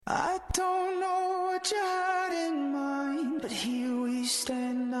I don't know what you had in mind, but here we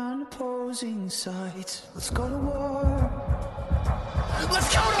stand on opposing sides. Let's go to war.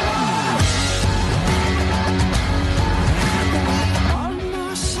 Let's go to war! We arm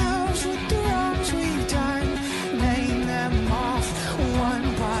ourselves with the wrongs we've done, name them off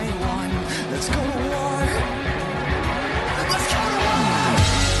one by one. Let's go to war. Let's go to war!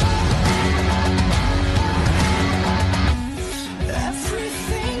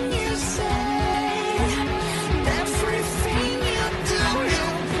 Everything you say, everything you do, you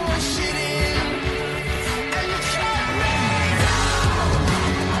push it in, and you can't make out,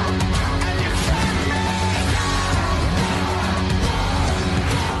 and you can't make out.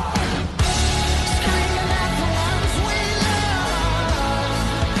 Screaming at the ones we love,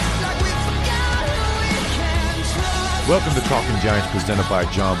 like we forgot who we can trust. Welcome to Talking Giants, presented by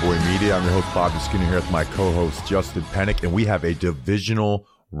John Boy Media. I'm your host, Bobby Skinner, here with my co-host, Justin Pennick, and we have a divisional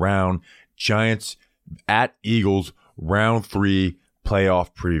round Giants at Eagles round 3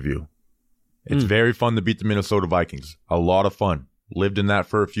 playoff preview. It's very fun to beat the Minnesota Vikings. A lot of fun. Lived in that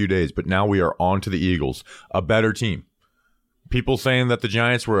for a few days, but now we are on to the Eagles, a better team. People saying that the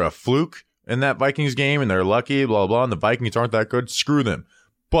Giants were a fluke in that Vikings game and they're lucky, blah, blah, and the Vikings aren't that good. Screw them.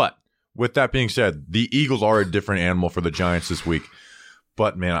 But with that being said, the Eagles are a different animal for the Giants this week.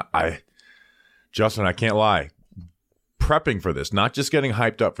 But, man, Justin, I can't lie. Prepping for this, not just getting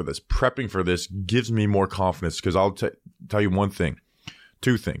hyped up for this, prepping for this gives me more confidence because I'll tell you one thing,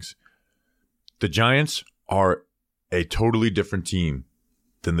 two things. The Giants are a totally different team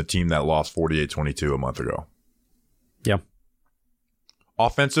than the team that lost 48-22 a month ago. Yeah.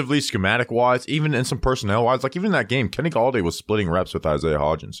 Offensively, schematic-wise, even in some personnel-wise, like even in that game, Kenny Galladay was splitting reps with Isaiah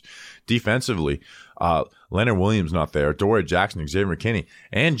Hodgins. Defensively, Leonard Williams not there, Dory Jackson, Xavier McKinney,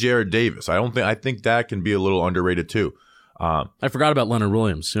 and Jared Davis. I think that can be a little underrated too. I forgot about Leonard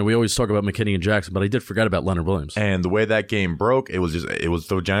Williams. We always talk about McKinney and Jackson, but I did forget about Leonard Williams. And the way that game broke, it was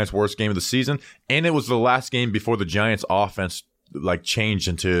the Giants' worst game of the season, and it was the last game before the Giants' offense changed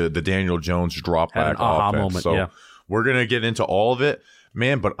into the Daniel Jones drop back offense. Moment, so yeah. We're gonna get into all of it,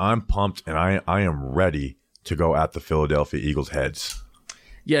 man. But I'm pumped, and I am ready to go at the Philadelphia Eagles heads.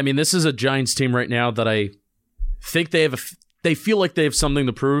 Yeah, this is a Giants team right now that I think they feel like they have something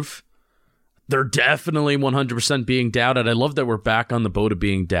to prove. They're definitely 100% being doubted. I love that we're back on the boat of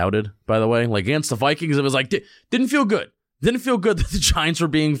being doubted, by the way. Against the Vikings, it was didn't feel good. Didn't feel good that the Giants were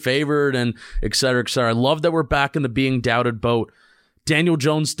being favored and et cetera, et cetera. I love that we're back in the being doubted boat. Daniel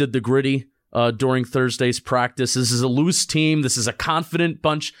Jones did the gritty during Thursday's practice. This is a loose team. This is a confident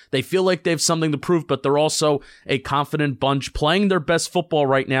bunch. They feel like they have something to prove, but they're also a confident bunch playing their best football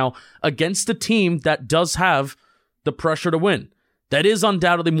right now against a team that does have the pressure to win. That is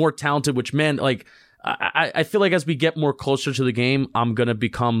undoubtedly more talented, which, man, I feel like as we get more closer to the game, I'm going to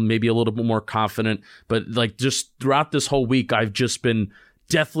become maybe a little bit more confident. But just throughout this whole week, I've just been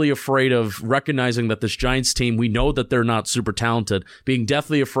deathly afraid of recognizing that this Giants team, we know that they're not super talented, being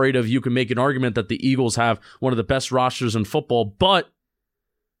deathly afraid of, you can make an argument that the Eagles have one of the best rosters in football, but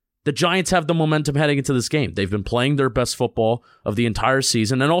the Giants have the momentum heading into this game. They've been playing their best football of the entire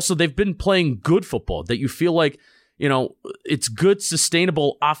season, and also they've been playing good football that you feel like, it's good,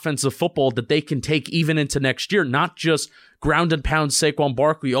 sustainable offensive football that they can take even into next year, not just ground and pound Saquon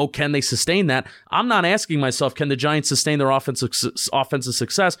Barkley. Oh, can they sustain that? I'm not asking myself, can the Giants sustain their offensive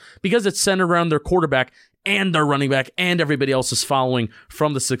success? Because it's centered around their quarterback and their running back, and everybody else is following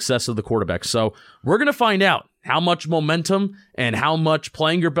from the success of the quarterback. So we're going to find out how much momentum and how much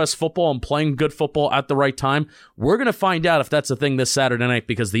playing your best football and playing good football at the right time. We're going to find out if that's a thing this Saturday night,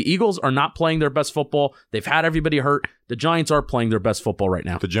 because the Eagles are not playing their best football. They've had everybody hurt. The Giants are playing their best football right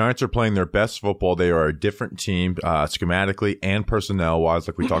now. The Giants are playing their best football. They are a different team schematically and personnel-wise,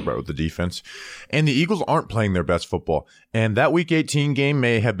 like we talked about with the defense. And the Eagles aren't playing their best football. And that Week 18 game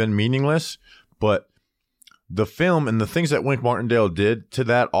may have been meaningless, but the film and the things that Wink Martindale did to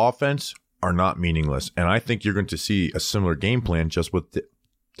that offense are not meaningless. And I think you're going to see a similar game plan just with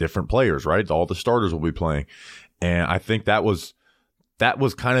different players, right? All the starters will be playing. And I think that was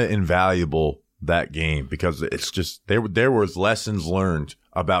kind of invaluable, that game, because it's just there was lessons learned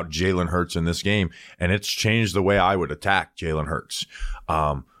about Jalen Hurts in this game, and it's changed the way I would attack Jalen Hurts.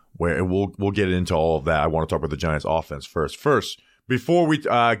 Where we'll get into all of that. I want to talk about the Giants offense first. Before we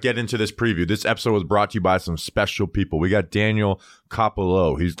get into this preview, this episode was brought to you by some special people. We got Daniel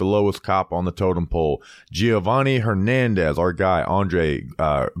Coppola. He's the lowest cop on the totem pole. Giovanni Hernandez, our guy. Andre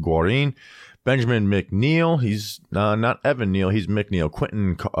Guarin. Benjamin McNeil. He's not Evan Neal. He's McNeil.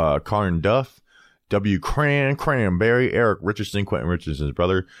 Quentin Carn Duff. W. Cranberry. Eric Richardson. Quentin Richardson's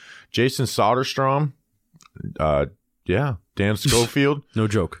brother. Jason Soderstrom. Yeah. Dan Schofield. No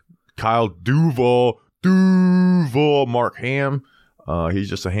joke. Kyle Duval, Mark Ham. He's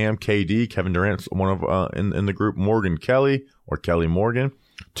just a ham. KD, Kevin Durant's one of in the group. Morgan Kelly or Kelly Morgan.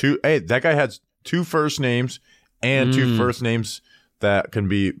 That guy has 2 first names and 2 first names that can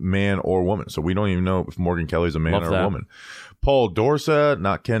be man or woman. So we don't even know if Morgan Kelly's a man or a woman. Paul Dorsa,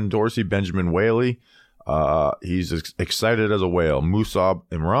 not Ken Dorsey. Benjamin Whaley. He's excited as a whale. Musab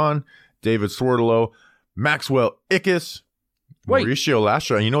Imran, David Swerdlow, Maxwell Ickes, Mauricio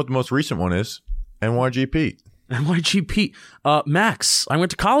Lastra. And you know what the most recent one is? NYGP. NYGP. Max. I went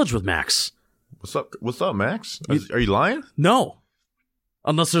to college with Max. What's up, Max? Are you lying? No.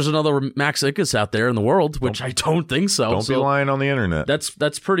 Unless there's another Max Ickes out there in the world, which I don't think so. Don't be lying on the internet.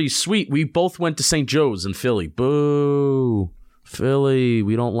 That's pretty sweet. We both went to St. Joe's in Philly. Boo. Philly.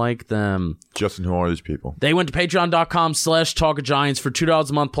 We don't like them. Justin, who are these people? They went to patreon.com/talkofgiants for $2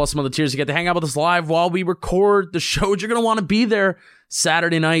 a month plus some other tiers. You get to hang out with us live while we record the shows. You're going to want to be there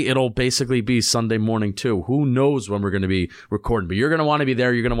Saturday night. It'll basically be Sunday morning too. Who knows when we're going to be recording, but you're going to want to be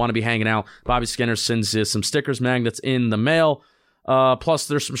there. You're going to want to be hanging out. Bobby Skinner sends you some stickers, magnets in the mail. Plus,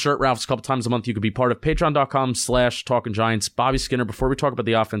 there's some shirt raffles a couple times a month you could be part of. Patreon.com/talkinggiants. Bobby Skinner, before we talk about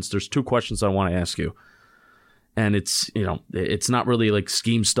the offense, there's 2 questions I want to ask you. And it's not really like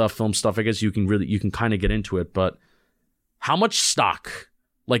scheme stuff, film stuff. I guess you can kind of get into it, but how much stock,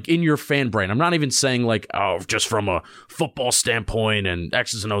 like in your fan brain, I'm not even saying like, oh, just from a football standpoint and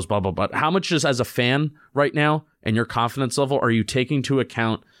X's and O's, blah, blah, but how much just as a fan right now and your confidence level are you taking into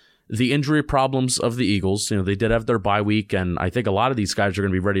account the injury problems of the Eagles? They did have their bye week, and I think a lot of these guys are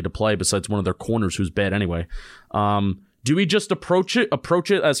going to be ready to play besides one of their corners who's bad anyway. Do we just approach it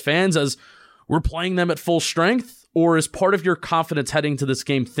as fans as we're playing them at full strength, or is part of your confidence heading to this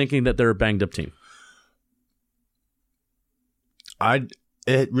game thinking that they're a banged-up team?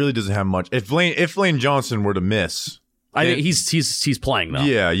 It really doesn't have much. If Lane Johnson were to miss, I think he's playing though.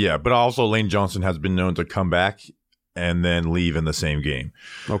 Yeah, but also Lane Johnson has been known to come back and then leave in the same game.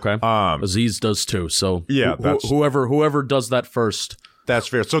 Okay. Aziz does too. So yeah, whoever does that first. That's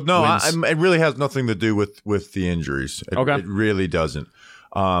fair. So no, it really has nothing to do with the injuries. It really doesn't.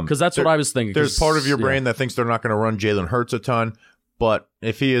 Because that's what I was thinking. There's part of your brain that thinks they're not going to run Jalen Hurts a ton, but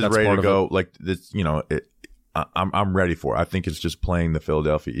if he is ready to go, like this, I'm ready for it. I think it's just playing the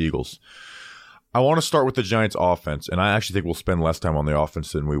Philadelphia Eagles. I want to start with the Giants' offense, and I actually think we'll spend less time on the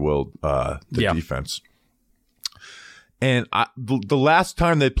offense than we will the defense. And the last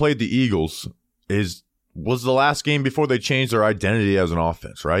time they played the Eagles was the last game before they changed their identity as an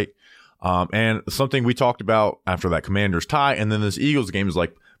offense, right? And something we talked about after that Commanders tie, and then this Eagles game is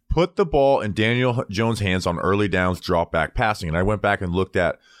like, put the ball in Daniel Jones' hands on early downs, drop back passing. And I went back and looked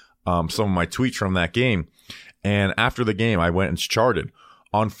at some of my tweets from that game. And after the game, I went and charted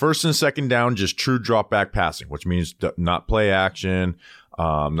on first and second down, just true drop back passing, which means not play action,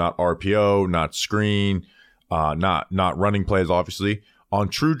 not RPO, not screen, not running plays, obviously. On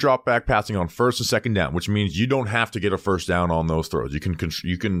true drop back passing on first and second down, which means you don't have to get a first down on those throws. You can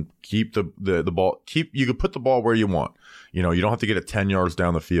keep the ball, you can put the ball where you want. You don't have to get it 10 yards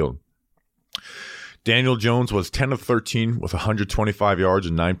down the field. Daniel Jones was 10 of 13 with 125 yards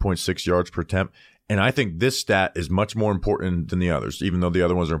and 9.6 yards per attempt. And I think this stat is much more important than the others, even though the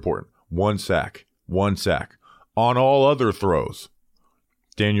other ones are important. One sack. On all other throws,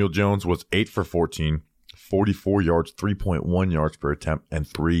 Daniel Jones was 8 for 14, 44 yards, 3.1 yards per attempt, and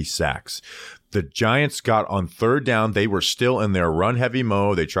 3 sacks. The Giants got on third down. They were still in their run-heavy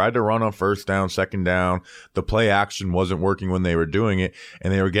mode. They tried to run on first down, second down. The play action wasn't working when they were doing it,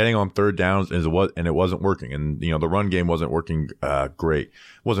 and they were getting on third downs, and it wasn't working. And, the run game wasn't working great.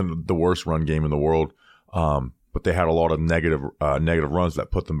 It wasn't the worst run game in the world, but they had a lot of negative runs that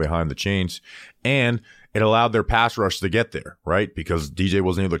put them behind the chains. And it allowed their pass rush to get there, right? Because DJ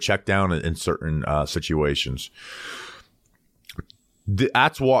wasn't able to check down in certain situations.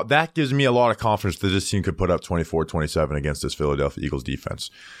 That gives me a lot of confidence that this team could put up 24-27 against this Philadelphia Eagles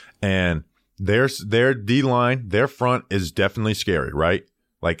defense. And their D-line, their front is definitely scary, right?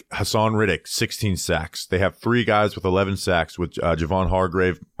 Like Hassan Riddick, 16 sacks. They have 3 guys with 11 sacks with Javon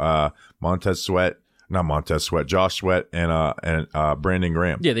Hargrave, Josh Sweat, and Brandon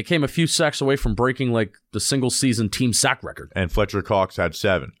Graham. Yeah, they came a few sacks away from breaking like the single season team sack record. And Fletcher Cox had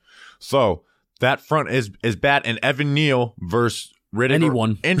 7. So that front is bad. And Evan Neal versus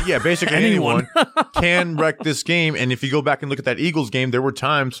Riddick. Basically anyone can wreck this game. And if you go back and look at that Eagles game, there were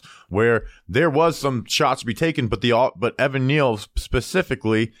times where there was some shots to be taken, but Evan Neal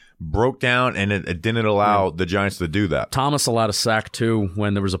specifically broke down, and it didn't allow the Giants to do that. Thomas allowed a sack too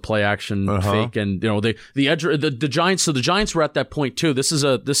when there was a play action fake, and the Giants. So the Giants were at that point too. This is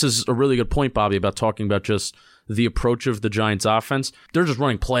a really good point, Bobby, about talking about just the approach of the Giants offense, they're just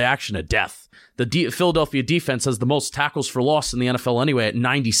running play action to death. The Philadelphia defense has the most tackles for loss in the NFL anyway at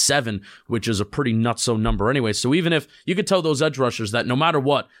 97, which is a pretty nutso number anyway. So even if you could tell those edge rushers that no matter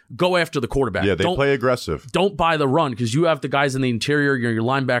what, go after the quarterback. Yeah, they play aggressive. Don't buy the run because you have the guys in the interior, your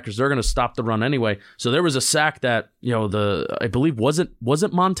linebackers, they're going to stop the run anyway. So there was a sack that, I believe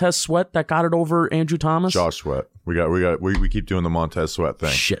wasn't Montez Sweat that got it over Andrew Thomas? Josh Sweat. We keep doing the Montez Sweat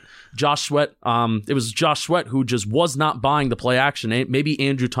thing. Shit. Josh Sweat. It was Josh Sweat who just was not buying the play action. Maybe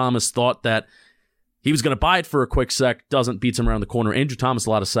Andrew Thomas thought that he was going to buy it for a quick sack, beats him around the corner. Andrew Thomas, a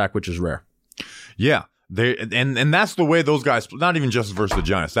lot of sack, which is rare. Yeah. And that's the way those guys, not even just versus the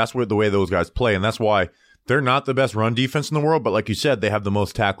Giants, that's the way those guys play. And that's why they're not the best run defense in the world, but like you said, they have the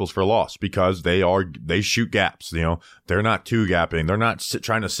most tackles for loss because they shoot gaps. They're not two gapping. They're not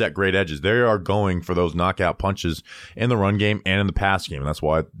trying to set great edges. They are going for those knockout punches in the run game and in the pass game. And that's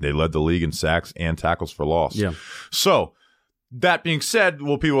why they led the league in sacks and tackles for loss. Yeah. So that being said,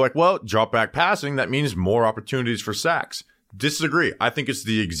 people are like, drop back passing, that means more opportunities for sacks. Disagree. I think it's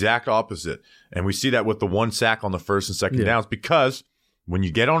the exact opposite. And we see that with the one sack on the first and second downs because when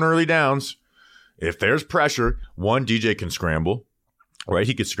you get on early downs, if there's pressure, DJ can scramble, right?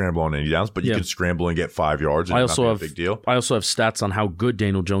 He could scramble on any downs, but you can scramble and get 5 yards. And not a big deal. I also have stats on how good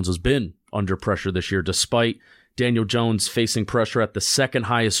Daniel Jones has been under pressure this year, despite Daniel Jones facing pressure at the second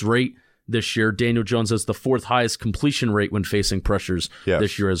highest rate this year. Daniel Jones has the fourth highest completion rate when facing pressures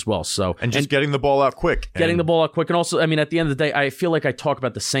this year as well. So and getting the ball out quick. And also, I mean, at the end of the day, I feel like I talk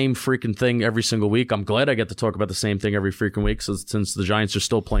about the same freaking thing every single week. I'm glad I get to talk about the same thing every freaking week since the Giants are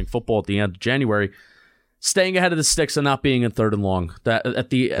still playing football at the end of January. Staying ahead of the sticks and not being in third and long. That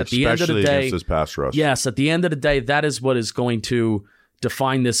at the end of the day, against this pass rush. Yes, at the end of the day, that is what is going to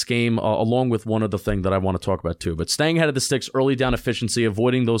define this game, along with one other thing that I want to talk about too. But staying ahead of the sticks, early down efficiency,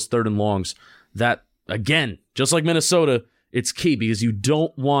 avoiding those third and longs, that, again, just like Minnesota, it's key because you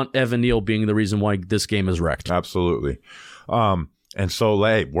don't want Evan Neal being the reason why this game is wrecked. Absolutely. And so,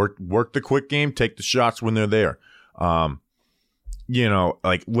 work the quick game, take the shots when they're there. Like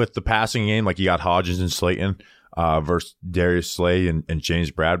with the passing game, like you got Hodgins and Slayton versus Darius Slay and James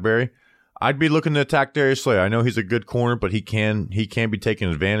Bradbury. I'd be looking to attack Darius Slay. I know he's a good corner, but he can be taken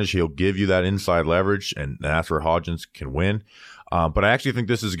advantage. He'll give you that inside leverage, and that's where Hodgins can win. But I actually think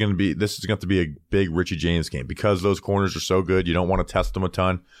this is going to be a big Richie James game because those corners are so good. You don't want to test them a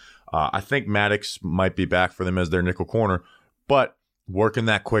ton. I think Maddox might be back for them as their nickel corner, but working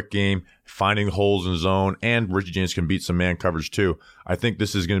that quick game, finding holes in zone, and Richie James can beat some man coverage too. I think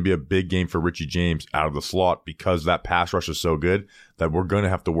this is going to be a big game for Richie James out of the slot because that pass rush is so good that we're going to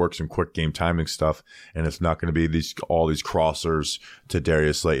have to work some quick game timing stuff, and it's not going to be all these crossers to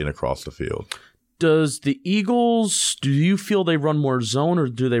Darius Slayton across the field. Does the Eagles, do you feel they run more zone or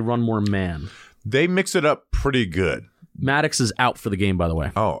do they run more man? They mix it up pretty good. Maddox is out for the game, by the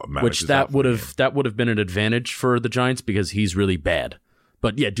way. Oh, Maddox which that would have been an advantage for the Giants because he's really bad.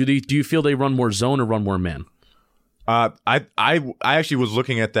 But yeah, do you feel they run more zone or run more man? I actually was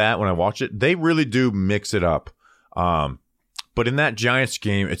looking at that when I watched it. They really do mix it up. But in that Giants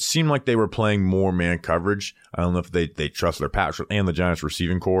game, it seemed like they were playing more man coverage. I don't know if they trust their pass and the Giants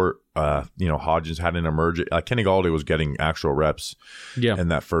receiving core. Hodgins hadn't emerged. Kenny Galladay was getting actual reps in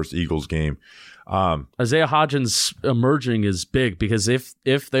that first Eagles game. Isaiah Hodgins emerging is big because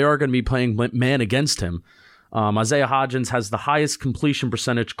if they are going to be playing man against him, Isaiah Hodgins has the highest completion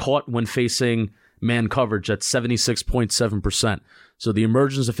percentage caught when facing man coverage at 76.7%. So the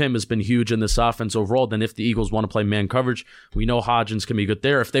emergence of him has been huge in this offense overall. Then if the Eagles want to play man coverage, we know Hodgins can be good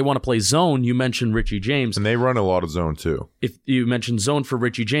there. If they want to play zone, you mentioned Richie James. And they run a lot of zone too. If you mentioned zone for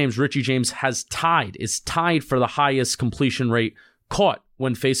Richie James is tied for the highest completion rate caught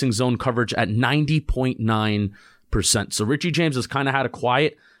when facing zone coverage at 90.9%. So Richie James has kind of had a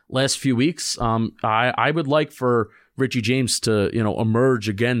quiet last few weeks. I would like for Richie James to, emerge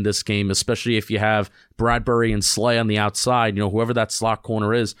again this game, especially if you have Bradbury and Slay on the outside, whoever that slot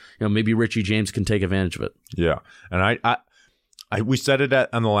corner is, maybe Richie James can take advantage of it. Yeah. And we said it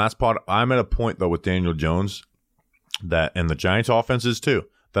on the last pod. I'm at a point though with Daniel Jones and the Giants offenses too,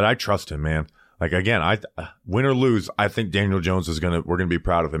 that I trust him, man. Like again, win or lose, I think Daniel Jones we're gonna be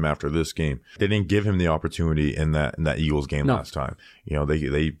proud of him after this game. They didn't give him the opportunity in that Eagles game last time.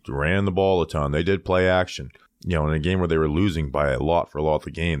 They ran the ball a ton. They did play action. In a game where they were losing by a lot of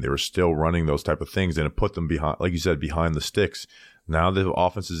the game, they were still running those type of things, and it put them behind, like you said, behind the sticks. Now the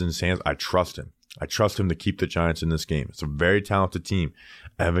offense is in his hands. I trust him. I trust him to keep the Giants in this game. It's a very talented team.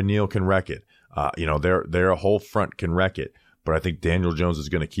 Evan Neal can wreck it. Their whole front can wreck it. But I think Daniel Jones is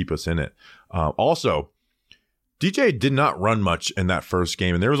going to keep us in it. Also, DJ did not run much in that first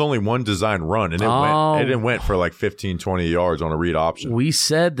game, and there was only one design run, and it went for like 15, 20 yards on a read option. We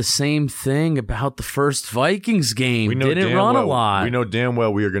said the same thing about the first Vikings game. Didn't run a lot. We know damn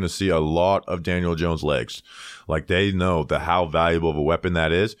well we are going to see a lot of Daniel Jones' legs. Like, they know how valuable of a weapon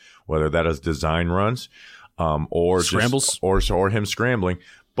that is, whether that is design runs or scrambles, or him scrambling.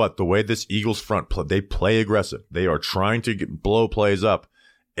 But the way this Eagles front they play aggressive. They are trying to blow plays up.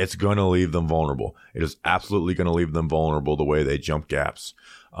 It's going to leave them vulnerable. It is absolutely going to leave them vulnerable the way they jump gaps.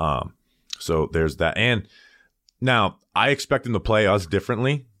 So there's that. And now I expect them to play us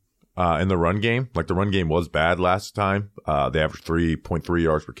differently in the run game. Like, the run game was bad last time. They averaged 3.3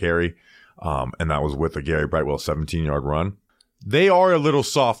 yards per carry, and that was with a Gary Brightwell 17-yard run. They are a little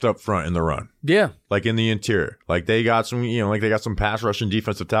soft up front in the run. Yeah. Like, in the interior. Like, they got some, they got some pass rush and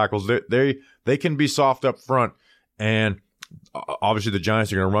defensive tackles. They can be soft up front, and obviously the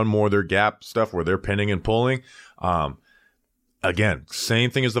Giants are going to run more of their gap stuff where they're pinning and pulling. Again, same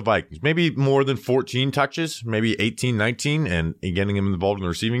thing as the Vikings. Maybe more than 14 touches, maybe 18, 19, and getting him involved in the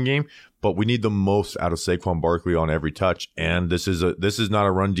receiving game. But we need the most out of Saquon Barkley on every touch. And this is not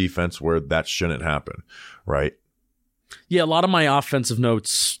a run defense where that shouldn't happen, right? Yeah, a lot of my offensive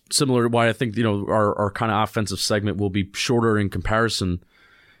notes, similar to why I think our kind of offensive segment will be shorter in comparison.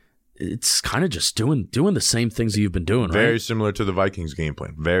 It's kind of just doing the same things that you've been doing, right? Very similar to the Vikings game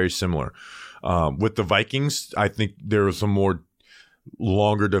plan. Very similar. With the Vikings, I think there were some more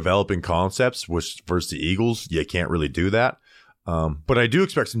longer developing concepts, which versus the Eagles, you can't really do that. But I do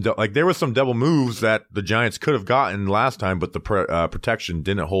expect some, there were some double moves that the Giants could have gotten last time, but the protection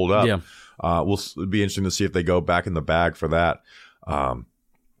didn't hold up. Yeah. It'll be interesting to see if they go back in the bag for that. I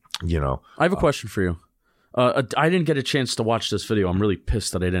have a question for you. I didn't get a chance to watch this video. I'm really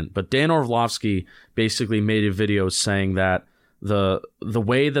pissed that I didn't. But Dan Orlovsky basically made a video saying that the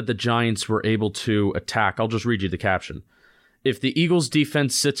way that the Giants were able to attack, I'll just read you the caption. If the Eagles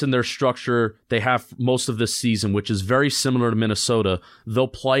defense sits in their structure they have most of this season, which is very similar to Minnesota, they'll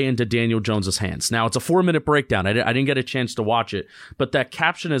play into Daniel Jones's hands. Now, it's a 4-minute breakdown. I didn't get a chance to watch it, but that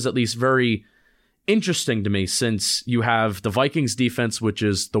caption is at least very interesting to me, since you have the Vikings defense, which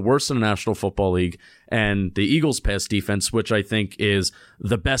is the worst in the National Football League, and the Eagles pass defense, which I think is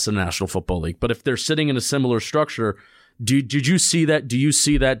the best in the National Football League. But if they're sitting in a similar structure, did you see that? Do you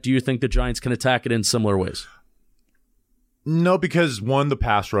see that? Do you think the Giants can attack it in similar ways? No, because one, the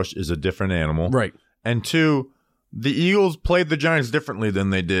pass rush is a different animal. Right. And two, the Eagles played the Giants differently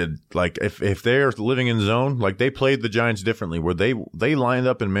than they did. Like, if they're living in zone, like, they played the Giants differently, where they lined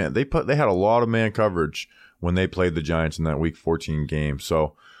up in man. They had a lot of man coverage when they played the Giants in that Week 14 game.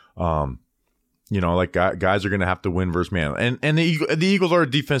 So, guys are going to have to win versus man. And the Eagles are a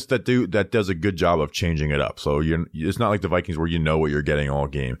defense that does a good job of changing it up. So it's not like the Vikings where you know what you're getting all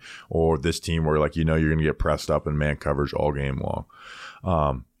game, or this team where you're going to get pressed up in man coverage all game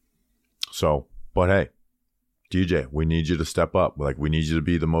long. But hey, DJ, we need you to step up. Like, we need you to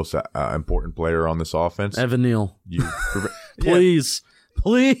be the most important player on this offense. Evan Neal. Please,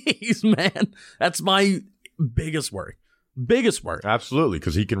 man. That's my biggest worry. Absolutely,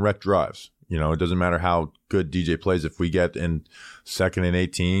 because he can wreck drives. It doesn't matter how good DJ plays. If we get in 2nd and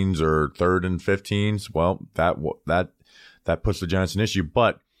 18s or 3rd and 15s, well, that puts the Giants in issue.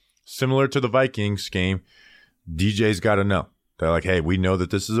 But similar to the Vikings game, DJ's got to know. They're like, hey, we know that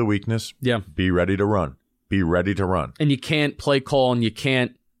this is a weakness. Yeah. Be ready to run. And you can't play call, and you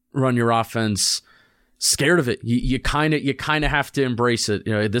can't run your offense scared of it. You kind of have to embrace it.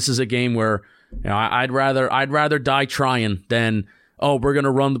 This is a game where I'd rather die trying than, we're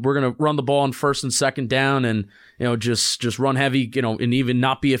gonna run the ball on 1st and 2nd down, and just run heavy, and even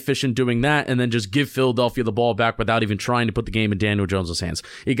not be efficient doing that, and then just give Philadelphia the ball back without even trying to put the game in Daniel Jones's hands.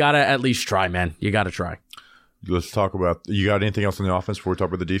 You gotta at least try, man. You gotta try. Let's talk about, you got anything else on the offense before we talk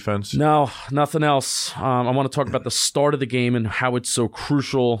about the defense? No, nothing else. I want to talk about the start of the game and how it's so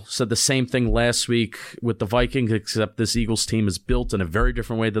crucial. Said the same thing last week with the Vikings, except this Eagles team is built in a very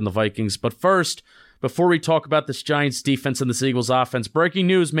different way than the Vikings. But first, before we talk about this Giants defense and this Eagles offense, breaking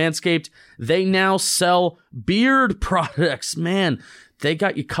news, Manscaped, they now sell beard products. Man, they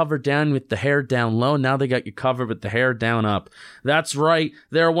got you covered down with the hair down low. Now they got you covered with the hair down up. That's right.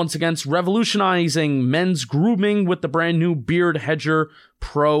 They're once again revolutionizing men's grooming with the brand new Beard Hedger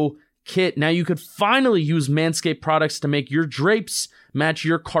Pro kit. Now you could finally use Manscaped products to make your drapes match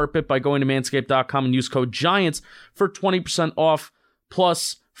your carpet by going to manscaped.com and use code GIANTS for 20% off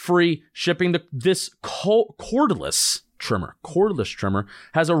plus free shipping. This cordless trimmer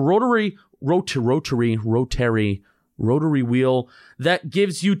has a rotary wheel that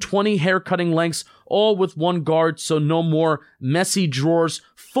gives you 20 hair cutting lengths, all with one guard, so no more messy drawers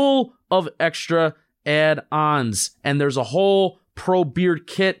full of extra add-ons. And there's a whole Pro Beard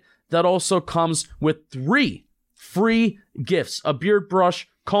kit that also comes with 3 free gifts: a beard brush,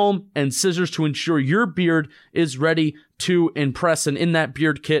 comb, and scissors to ensure your beard is ready to impress. And in that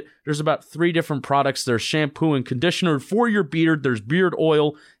beard kit, there's about 3 different products. There's shampoo and conditioner for your beard. There's beard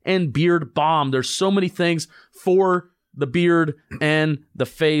oil and beard balm. There's so many things for the beard and the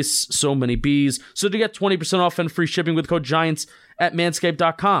face. So many bees. So to get 20% off and free shipping with code GIANTS at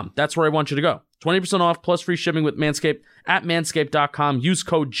manscaped.com, that's where I want you to go. 20% off plus free shipping with Manscaped at manscaped.com. Use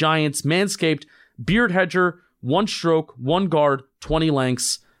code GIANTS. Manscaped, beard hedger, 1 stroke, 1 guard, 20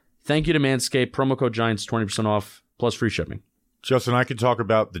 lengths. Thank you to Manscaped. Promo code GIANTS, 20% off plus free shipping. Justin, I could talk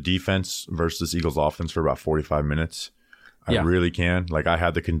about the defense versus Eagles offense for about 45 minutes. I really can. Like, I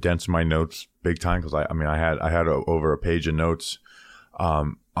had to condense my notes big time because I had over a page of notes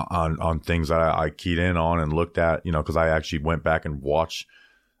on things that I keyed in on and looked at, because I actually went back and watched.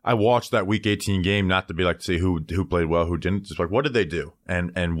 I watched that Week 18 game, not to be like to say who played well, who didn't. Just like, what did they do,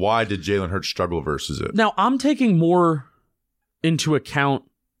 and why did Jalen Hurts struggle versus it? Now, I'm taking more into account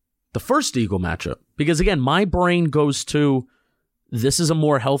the first Eagle matchup because, again, my brain goes to this is a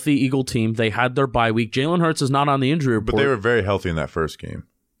more healthy Eagle team. They had their bye week. Jalen Hurts is not on the injury report, but they were very healthy in that first game.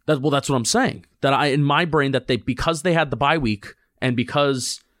 That's what I'm saying. That in my brain because they had the bye week and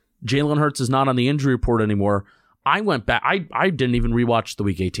because Jalen Hurts is not on the injury report anymore. I went back. I didn't even rewatch the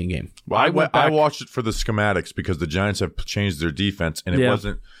Week 18 game. Well, I watched it for the schematics because the Giants have changed their defense, and it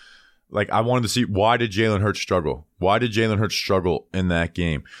wasn't like I wanted to see why did Jalen Hurts struggle? Why did Jalen Hurts struggle in that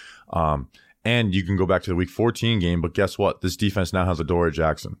game? And you can go back to the Week 14 game, but guess what? This defense now has Adoree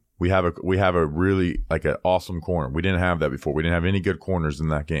Jackson. We have a really like an awesome corner. We didn't have that before. We didn't have any good corners in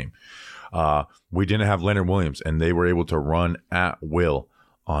that game. We didn't have Leonard Williams, and they were able to run at will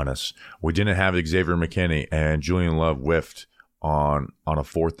on us. We didn't have Xavier McKinney, and Julian Love whiffed on a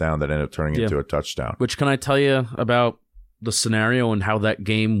 4th down that ended up turning into a touchdown. Which, can I tell you about the scenario and how that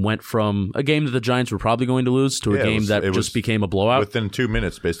game went from a game that the Giants were probably going to lose to a game that just became a blowout? Within 2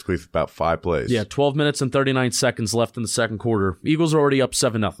 minutes, basically about 5 plays. Yeah, 12 minutes and 39 seconds left in the second quarter. Eagles are already up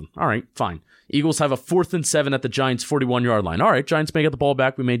 7-0. All right, fine. Eagles have a 4th and 7 at the Giants' 41-yard line. All right, Giants may get the ball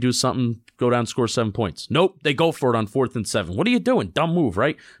back. We may do something, go down, score 7 points. Nope, they go for it on 4th and 7. What are you doing? Dumb move,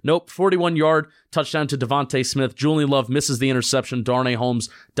 right? Nope, 41-yard touchdown to Devontae Smith. Julian Love misses the interception. Darnay Holmes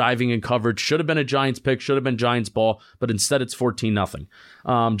diving in coverage. Should have been a Giants pick, should have been Giants ball, but instead it's 14-0.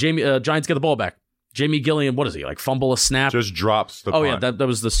 Giants get the ball back. Jamie Gilliam, what is he, like fumble a snap? Just drops the punt. Oh, yeah, that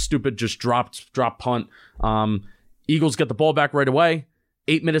was the stupid just drop punt. Eagles get the ball back right away.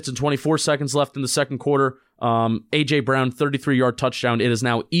 8 minutes and 24 seconds left in the second quarter. A.J. Brown, 33-yard touchdown. It is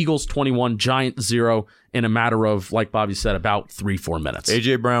now Eagles 21, Giants 0 in a matter of, like Bobby said, about 3-4 minutes.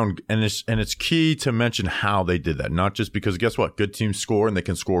 A.J. Brown, and it's key to mention how they did that. Not just because, guess what? Good teams score, and they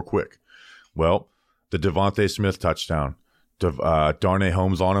can score quick. Well, the Devontae Smith touchdown. Darnay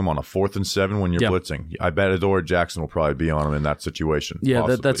Holmes on him on a 4th and 7 when you're blitzing. I bet Adoree Jackson will probably be on him in that situation.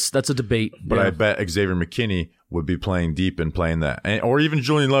 Yeah, that's a debate. But I bet Xavier McKinney would be playing deep and playing that. or even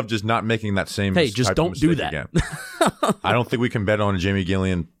Julian Love just not making that same Hey, just don't do that. Again. I don't think we can bet on Jamie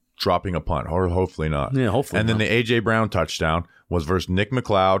Gilliam dropping a punt, or hopefully not. Yeah, hopefully And then not. the A.J. Brown touchdown was versus Nick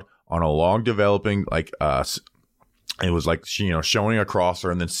McLeod on a long developing, it was like, showing a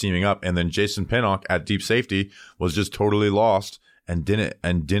crosser and then seaming up. And then Jason Pinnock at deep safety was just totally lost and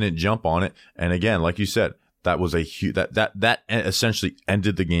didn't jump on it. And again, like you said, that was a huge, that essentially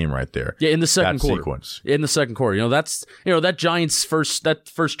ended the game right there. Yeah, in the second quarter. Sequence. In the second quarter. That Giants first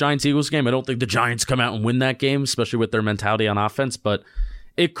Giants Eagles game, I don't think the Giants come out and win that game, especially with their mentality on offense, but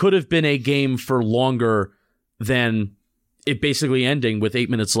it could have been a game for longer than it basically ending with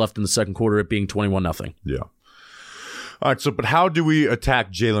 8 minutes left in the second quarter, it being 21-0. Yeah. All right, but how do we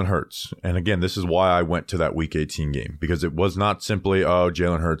attack Jalen Hurts? And again, this is why I went to that Week 18 game, because it was not simply,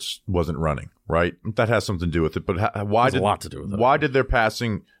 Jalen Hurts wasn't running, right? That has something to do with it. But why did a lot to do with it. Why did their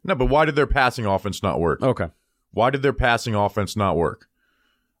passing offense not work? Okay. Why did their passing offense not work?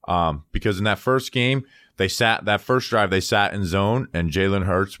 Because in that first game, that first drive, they sat in zone, and Jalen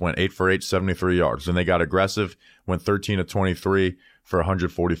Hurts went 8 for 8, 73 yards. Then they got aggressive, went 13 of 23 for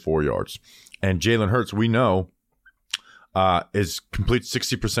 144 yards. And Jalen Hurts, we know, is completes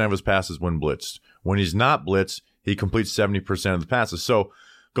 60% of his passes when blitzed. When he's not blitzed, he completes 70% of the passes. So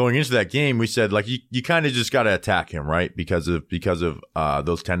going into that game, we said, like, you kind of just got to attack him, right? Because of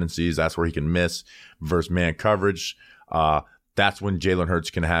those tendencies. That's where he can miss versus man coverage. That's when Jalen Hurts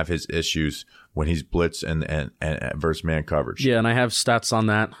can have his issues, when he's blitz and versus man coverage. Yeah, and I have stats on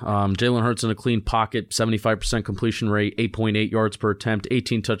that. Jalen Hurts in a clean pocket, 75% completion rate, 8.8 yards per attempt,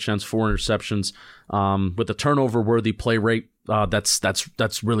 18 touchdowns, 4 interceptions, with a turnover-worthy play rate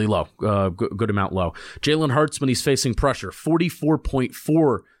That's really low. Good amount low. Jalen Hurts, when he's facing pressure,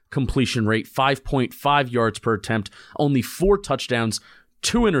 44.4 completion rate, 5.5 yards per attempt, only 4 touchdowns,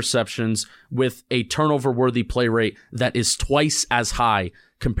 2 interceptions, with a turnover-worthy play rate that is twice as high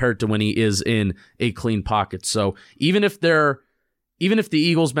compared to when he is in a clean pocket. So even if the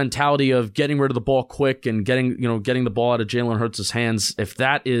Eagles' mentality of getting rid of the ball quick and getting the ball out of Jalen Hurts' hands, if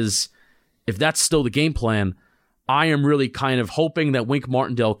that's still the game plan, I am really kind of hoping that Wink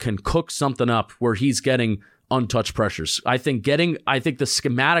Martindale can cook something up where he's getting untouched pressures. I think the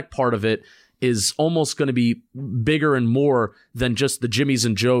schematic part of it is almost going to be bigger and more than just the Jimmies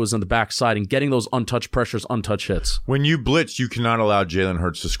and Joes on the backside and getting those untouched pressures, untouched hits. When you blitz, you cannot allow Jalen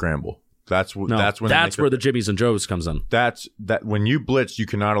Hurts to scramble. That's where the Jimmies and Joes comes in. That when you blitz, you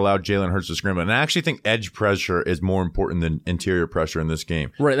cannot allow Jalen Hurts to scramble. And I actually think edge pressure is more important than interior pressure in this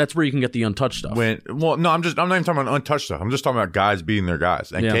game. Right, that's where you can get the untouched stuff. I'm not even talking about untouched stuff. I'm just talking about guys beating their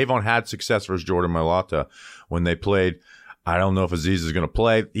guys. And Kayvon had success versus Jordan Mailata when they played. I don't know if Azeez is going to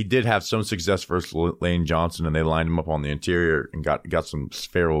play. He did have some success versus Lane Johnson, and they lined him up on the interior and got some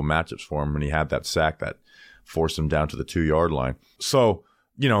favorable matchups for him, and he had that sack that forced him down to the 2-yard line. So,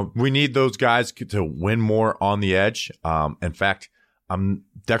 we need those guys to win more on the edge. In fact,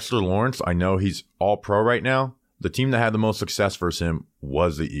 Dexter Lawrence, I know he's all pro right now. The team that had the most success versus him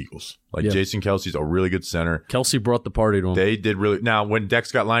was the Eagles. Jason Kelce's a really good center. Kelce brought the party to him. They did really. Now, when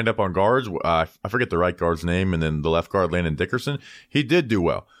Dex got lined up on guards, I forget the right guard's name, and then the left guard, Landon Dickerson, he did do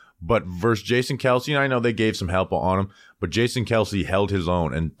well. But versus Jason Kelce, I know they gave some help on him, but Jason Kelce held his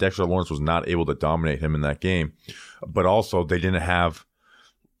own, and Dexter Lawrence was not able to dominate him in that game. But also, they didn't have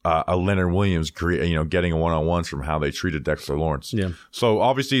a Leonard Williams, getting a one-on-ones from how they treated Dexter Lawrence. Yeah. So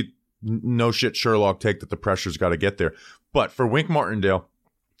obviously, no shit Sherlock take that the pressure's got to get there. But for Wink Martindale,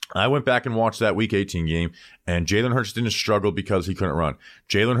 I went back and watched that Week 18 game, and Jalen Hurts didn't struggle because he couldn't run.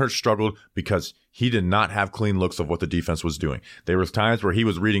 Jalen Hurts struggled because he did not have clean looks of what the defense was doing. There was times where he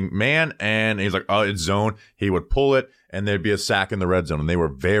was reading man, and he's like, oh, it's zone. He would pull it, and there'd be a sack in the red zone, and they were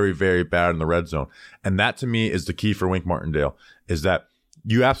very, very bad in the red zone. And that, to me, is the key for Wink Martindale, is that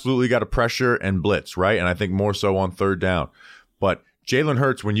you absolutely got to pressure and blitz, right? And I think more so on third down. But Jalen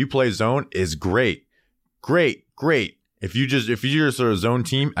Hurts, when you play zone, is great. Great. If you're just a zone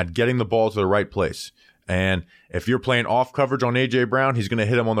team at getting the ball to the right place. And if you're playing off coverage on A.J. Brown, he's going to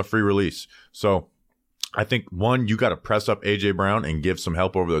hit him on the free release. So I think, one, you got to press up A.J. Brown and give some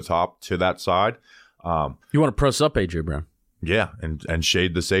help over the top to that side. You want to press up A.J. Brown. Yeah, and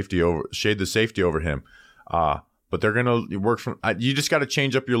shade the safety over him. But they're going to work from – you just got to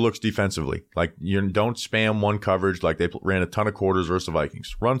change up your looks defensively. Like, you don't spam one coverage like they ran a ton of quarters versus the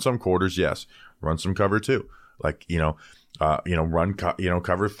Vikings. Run some quarters, yes. Run some cover two. Like, run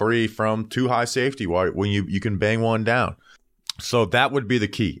cover 3 from too high safety when you can bang one down. So that would be the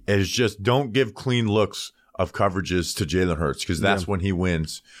key, is just don't give clean looks of coverages to Jalen Hurts, because that's when he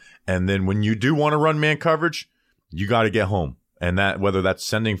wins. And then when you do want to run man coverage, you got to get home. And that, whether that's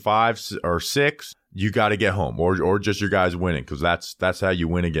sending 5 or 6, you got to get home, or just your guys winning, because that's how you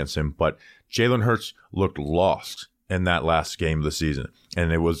win against him. But Jalen Hurts looked lost in that last game of the season,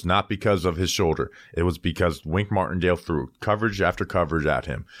 and it was not because of his shoulder. It was because Wink Martindale threw coverage after coverage at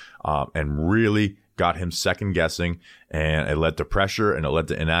him, and really got him second guessing, and it led to pressure, and it led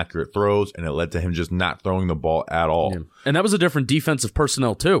to inaccurate throws, and it led to him just not throwing the ball at all. Yeah. And that was a different defensive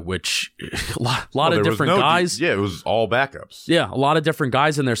personnel too, which a lot of different guys. It was all backups. Yeah, a lot of different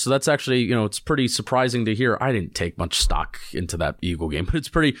guys in there. So that's actually, it's pretty surprising to hear. I didn't take much stock into that Eagle game, but it's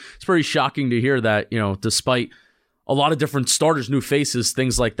pretty shocking to hear that, despite a lot of different starters, new faces,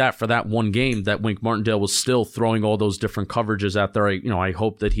 things like that for that one game, that Wink Martindale was still throwing all those different coverages out there. I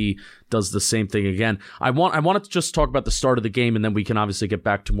hope that he does the same thing again. I wanted to just talk about the start of the game, and then we can obviously get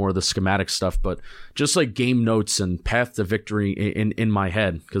back to more of the schematic stuff, but just like game notes and path to victory in my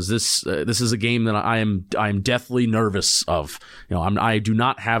head, because this is a game that I am deathly nervous of. I do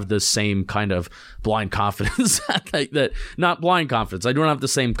not have the same kind of blind confidence that not blind confidence. I don't have the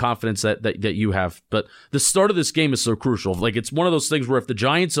same confidence that you have, but the start of this game is so crucial. Like, it's one of those things where if the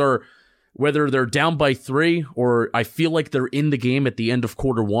Giants are, whether they're down by 3 or I feel like they're in the game at the end of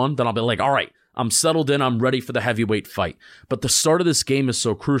quarter 1, then I'll be like, all right, I'm settled in, I'm ready for the heavyweight fight. But the start of this game is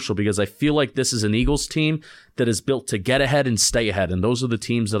so crucial, because I feel like this is an Eagles team that is built to get ahead and stay ahead. And those are the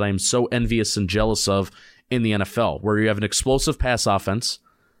teams that I am so envious and jealous of in the NFL, where you have an explosive pass offense,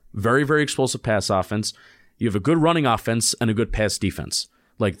 very, very explosive pass offense. You have a good running offense and a good pass defense.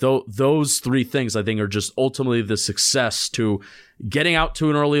 Like those three things, I think, are just ultimately the success to getting out to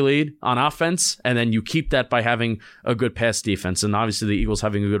an early lead on offense, and then you keep that by having a good pass defense. And obviously the Eagles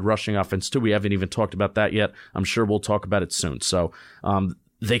having a good rushing offense too. We haven't even talked about that yet. I'm sure we'll talk about it soon. So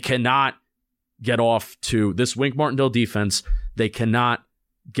they cannot get off to this Wink Martindale defense. They cannot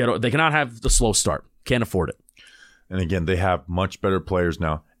have the slow start. Can't afford it. And again, they have much better players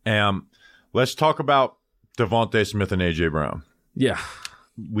now. Let's talk about Devontae Smith and A.J. Brown. Yeah.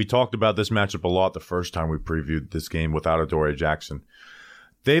 We talked about this matchup a lot the first time we previewed this game without Adoree Jackson.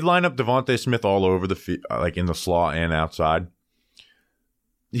 They line up Devontae Smith all over the field, like in the slot and outside.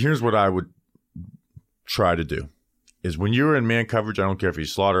 Here's what I would try to do: is when you're in man coverage, I don't care if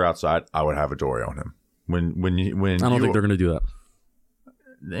he's slot or outside, I would have Adoree on him. When I don't think they're going to do that.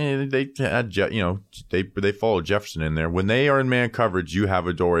 They had, they followed Jefferson in there. When they are in man coverage, you have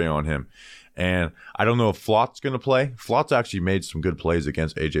Adoree on him. And I don't know if Flott's going to play. Flott's actually made some good plays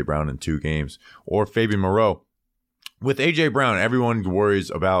against A.J. Brown in 2 games. Or Fabian Moreau. With A.J. Brown, everyone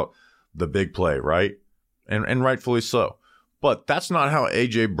worries about the big play, right? And rightfully so. But that's not how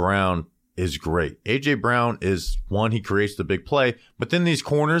A.J. Brown is great. A.J. Brown is, one, he creates the big play. But then these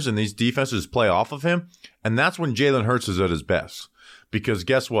corners and these defenses play off of him. And that's when Jalen Hurts is at his best. Because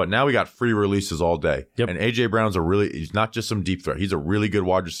guess what? Now we got free releases all day. Yep. And A.J. Brown's he's not just some deep threat. He's a really good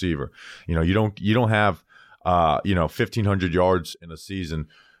wide receiver. You don't have 1,500 yards in a season.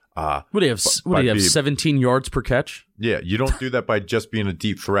 What do you have? 17 yards per catch? Yeah, you don't do that by just being a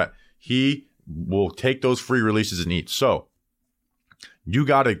deep threat. He will take those free releases and eat. So you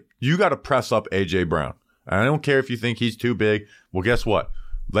gotta press up A.J. Brown. And I don't care if you think he's too big. Well, guess what?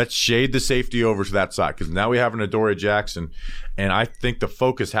 Let's shade the safety over to that side, because now we have an Adoree Jackson, and I think the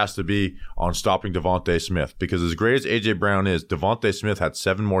focus has to be on stopping Devontae Smith, because as great as A.J. Brown is, Devontae Smith had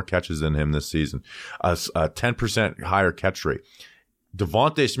 7 more catches than him this season, a 10% higher catch rate.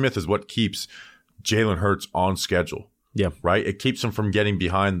 Devontae Smith is what keeps Jalen Hurts on schedule. Yeah. Right? It keeps him from getting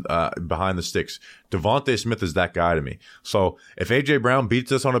behind the sticks. Devontae Smith is that guy to me. So if A.J. Brown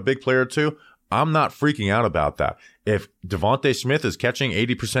beats us on a big play or two, I'm not freaking out about that. If Devontae Smith is catching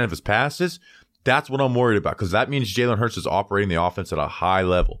 80% of his passes, that's what I'm worried about, because that means Jalen Hurts is operating the offense at a high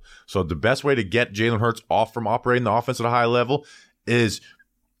level. So the best way to get Jalen Hurts off from operating the offense at a high level is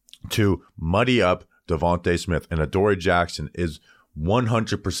to muddy up Devontae Smith. And Adoree Jackson is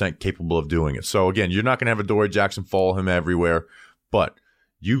 100% capable of doing it. So again, you're not going to have Adoree Jackson follow him everywhere, but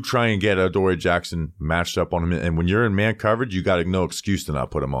you try and get Adoree Jackson matched up on him. And when you're in man coverage, you got no excuse to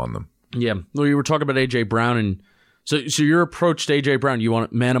not put him on them. Yeah. Well, you were talking about A.J. Brown, and so your approach to A.J. Brown, you want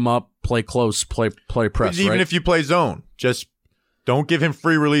to man him up, play close, play press, even right? if you play zone, just don't give him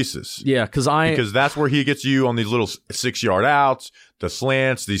free releases. Yeah, because that's where he gets you on these little 6-yard outs, the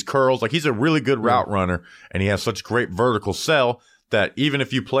slants, these curls. Like, he's a really good route runner, and he has such great vertical sell that even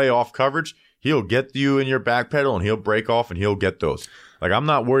if you play off coverage, he'll get you in your back pedal, and he'll break off, and he'll get those. Like, I'm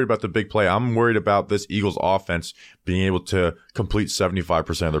not worried about the big play. I'm worried about this Eagles offense being able to complete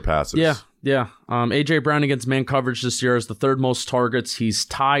 75% of their passes. Yeah. A.J. Brown against man coverage this year is the 3rd most targets. He's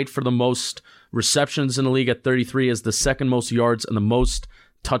tied for the most receptions in the league at 33, as the 2nd most yards and the most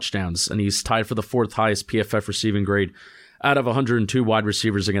touchdowns. And he's tied for the 4th highest PFF receiving grade out of 102 wide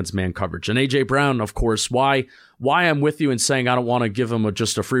receivers against man coverage. And A.J. Brown, of course, why I'm with you in saying I don't want to give him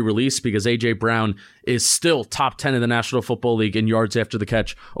just a free release, because A.J. Brown is still top 10 in the National Football League in yards after the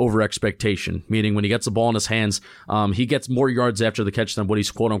catch over expectation, meaning when he gets the ball in his hands, he gets more yards after the catch than what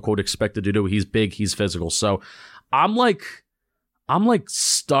he's quote-unquote expected to do. He's big, he's physical. So I'm like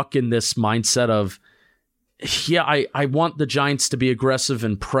stuck in this mindset of, yeah, I want the Giants to be aggressive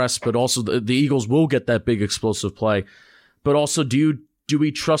and press, but also the Eagles will get that big explosive play. But also, do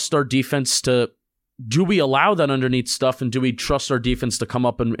we trust our defense do we allow that underneath stuff, and do we trust our defense to come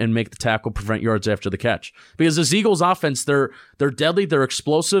up and make the tackle, prevent yards after the catch? Because this Eagles offense, they're deadly, they're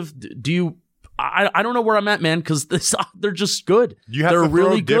explosive. I don't know where I'm at, man, because they're just good. You have they're to throw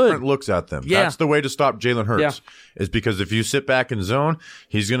really different good. looks at them. Yeah. That's the way to stop Jalen Hurts. Is because if you sit back in zone,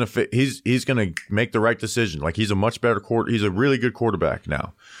 he's gonna make the right decision. Like, he's a much better he's a really good quarterback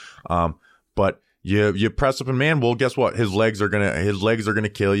now. But you press up in man, well, guess what? His legs are gonna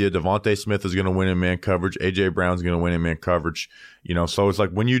kill you. Devontae Smith is gonna win in man coverage. A.J. Brown's gonna win in man coverage. So it's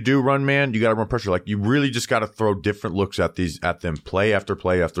like, when you do run man, you gotta run pressure. Like, you really just gotta throw different looks at them, play after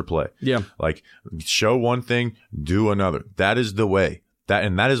play after play. Yeah. Like, show one thing, do another. That is the way.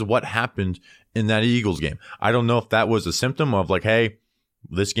 That is what happened in that Eagles game. I don't know if that was a symptom of like, hey,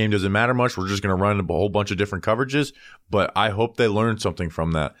 this game doesn't matter much, we're just gonna run a whole bunch of different coverages. But I hope they learned something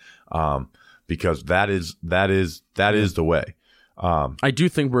from that. Because that is the way. I do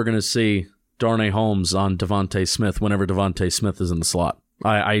think we're going to see Darnay Holmes on Devontae Smith whenever Devontae Smith is in the slot.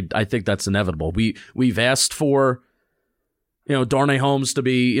 I think that's inevitable. We've asked for, Darnay Holmes to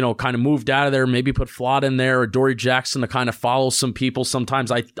be, kind of moved out of there, maybe put Flott in there, or Dory Jackson to kind of follow some people.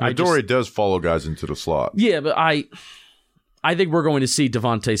 Sometimes Dory does follow guys into the slot. Yeah, but I think we're going to see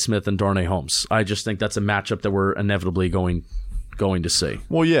Devontae Smith and Darnay Holmes. I just think that's a matchup that we're inevitably going to see.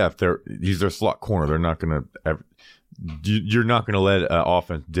 Well, yeah, if he's their slot corner, they're not going to. You're not going to let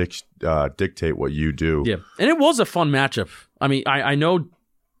offense dictate what you do. Yeah, and it was a fun matchup. I mean, I know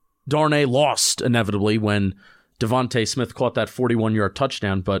Darnay lost inevitably when Devontae Smith caught that 41-yard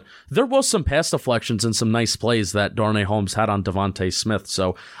touchdown, but there was some pass deflections and some nice plays that Darnay Holmes had on Devontae Smith.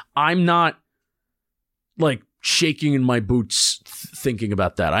 So I'm not shaking in my boots thinking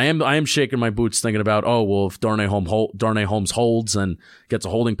about that. I am shaking my boots thinking about, if Darnay Holmes holds and gets a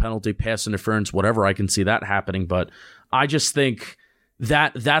holding penalty, pass interference, whatever, I can see that happening. But I just think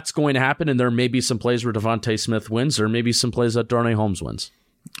that's going to happen, and there may be some plays where Devontae Smith wins, or maybe some plays that Darnay Holmes wins.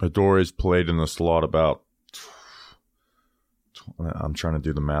 Dory's played in the slot about. I'm trying to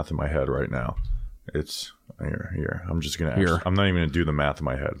do the math in my head right now. It's here. I'm just gonna. I'm not even gonna do the math in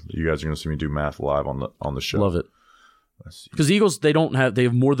my head. You guys are gonna see me do math live on the show. Love it. Because Eagles, they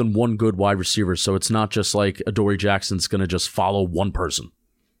have more than one good wide receiver, so it's not just like Adoree Jackson's gonna just follow one person.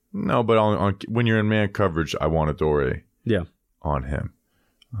 No, but when you're in man coverage, I want Adoree. Yeah. On him.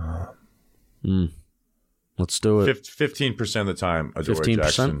 Let's do it. 15% of the time, Adoree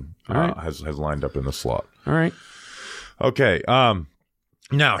Jackson has lined up in the slot. All right. Okay.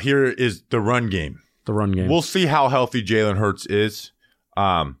 Now here is the run game. We'll see how healthy Jalen Hurts is.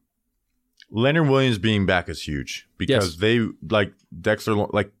 Leonard Williams being back is huge because they Dexter.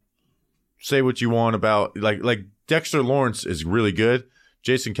 Say what you want about Dexter Lawrence is really good.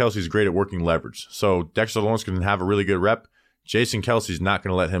 Jason Kelsey's great at working leverage, so Dexter Lawrence can have a really good rep. Jason Kelsey's not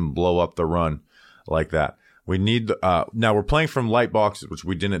going to let him blow up the run like that. We need now we're playing from light boxes, which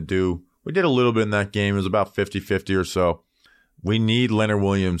we didn't do. We did a little bit in that game. It was about 50-50 or so. We need Leonard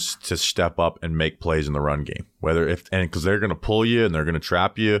Williams to step up and make plays in the run game. Because they're going to pull you and they're going to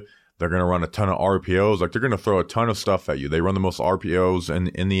trap you. They're going to run a ton of RPOs. They're going to throw a ton of stuff at you. They run the most RPOs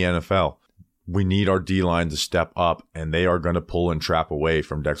in the NFL. We need our D-line to step up, and they are going to pull and trap away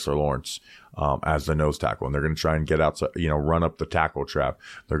from Dexter Lawrence as the nose tackle. And they're going to try and get outside, run up the tackle trap.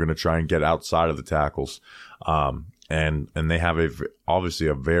 They're going to try and get outside of the tackles. And they have obviously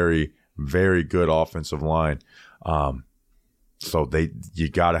a very, very good offensive line. So you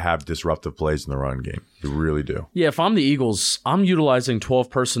got to have disruptive plays in the run game. You really do. Yeah, if I'm the Eagles, I'm utilizing 12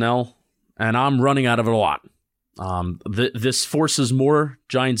 personnel, and I'm running out of it a lot. This forces more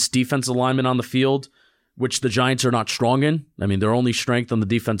Giants defensive linemen on the field, which the Giants are not strong in. I mean, their only strength on the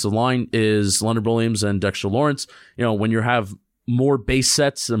defensive line is Leonard Williams and Dexter Lawrence. When you have more base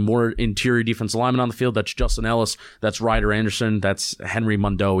sets and more interior defensive linemen on the field, that's Justin Ellis, that's Ryder Anderson, that's Henry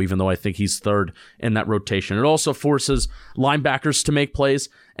Mondeau, even though I think he's third in that rotation. It also forces linebackers to make plays,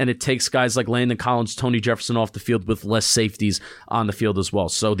 and it takes guys like Landon Collins, Tony Jefferson off the field with less safeties on the field as well.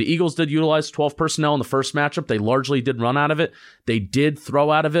 So the Eagles did utilize 12 personnel in the first matchup. They largely did run out of it. They did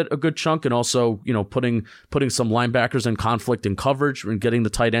throw out of it a good chunk, and also, putting some linebackers in conflict and coverage and getting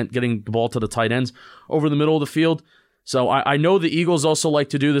the ball to the tight ends over the middle of the field. So I know the Eagles also like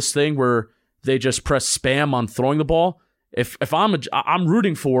to do this thing where they just press spam on throwing the ball. If I'm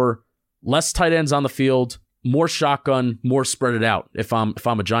rooting for less tight ends on the field, more shotgun, more spread it out. If I'm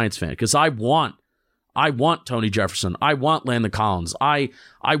a Giants fan, because I want Tony Jefferson, I want Landon Collins, I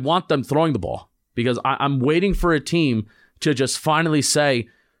want them throwing the ball, because I'm waiting for a team to just finally say,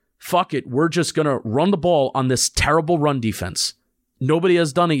 fuck it, we're just gonna run the ball on this terrible run defense. Nobody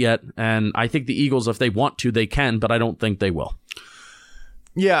has done it yet, and I think the Eagles, if they want to, they can, but I don't think they will.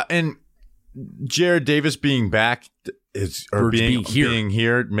 Yeah, and Jared Davis being back being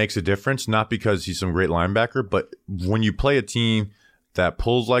here makes a difference, not because he's some great linebacker, but when you play a team that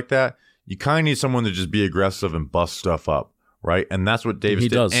pulls like that, you kind of need someone to just be aggressive and bust stuff up, right? And that's what Davis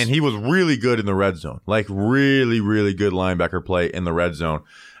did. Does. And he was really good in the red zone, really, really good linebacker play in the red zone.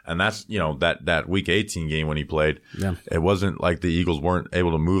 And that's, that Week 18 game when he played, It wasn't like the Eagles weren't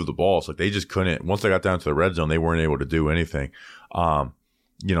able to move the ball. So they just couldn't. Once they got down to the red zone, they weren't able to do anything.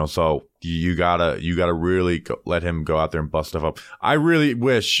 So you gotta really let him go out there and bust stuff up. I really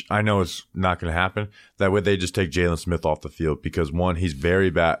wish, I know it's not going to happen, that way they just take Jalen Smith off the field, because one, he's very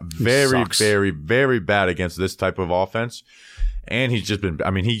bad, very, very, very bad against this type of offense. And he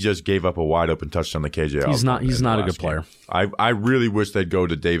just gave up a wide open touchdown to KJ. He's not a good player. I really wish they'd go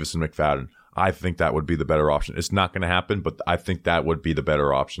to Davis and McFadden. I think that would be the better option. It's not going to happen, but I think that would be the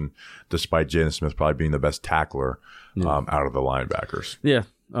better option, despite Jalen Smith probably being the best tackler out of the linebackers. Yeah.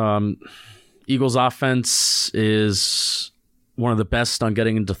 Eagles offense is one of the best on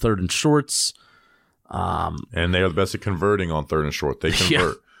getting into third and shorts. And they are the best at converting on third and short. They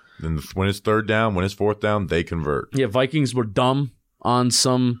convert. And when it's third down, when it's fourth down, they convert. Yeah, Vikings were dumb on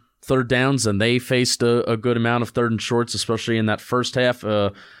some third downs, and they faced a good amount of third and shorts, especially in that first half.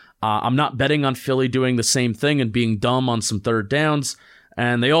 I'm not betting on Philly doing the same thing and being dumb on some third downs,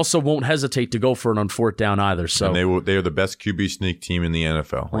 and they also won't hesitate to go for it on fourth down either. So and they are the best QB sneak team in the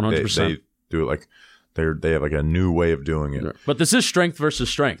NFL. 100%. They do it like they have like a new way of doing it. But this is strength versus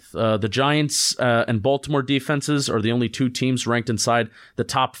strength. The Giants and Baltimore defenses are the only two teams ranked inside the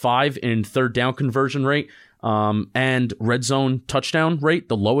top 5 in third down conversion rate and red zone touchdown rate,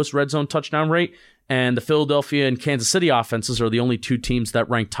 the lowest red zone touchdown rate. And the Philadelphia and Kansas City offenses are the only two teams that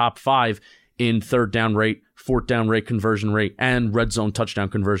rank top 5 in third down rate, fourth down rate conversion rate, and red zone touchdown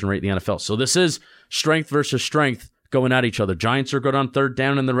conversion rate in the NFL. So this is strength versus strength going at each other. Giants are good on third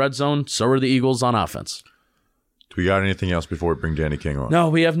down in the red zone. So are the Eagles on offense. Do we got anything else before we bring Danny King on? No,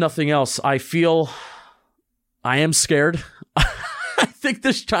 we have nothing else. I am scared. I think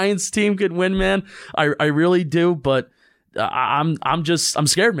this Giants team could win, man. I really do, but I'm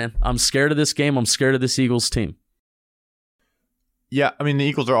scared, man. I'm scared of this game. I'm scared of this Eagles team. Yeah, I mean, the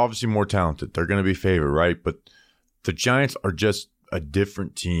Eagles are obviously more talented. They're going to be favored, right? But the Giants are just a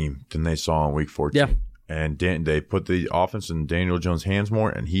different team than they saw in Week 14. Yeah. And they put the offense in Daniel Jones' hands more,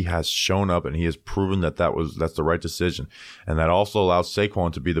 and he has shown up, and he has proven that's the right decision. And that also allows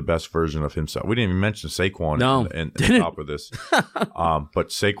Saquon to be the best version of himself. We didn't even mention Saquon in the top of this. But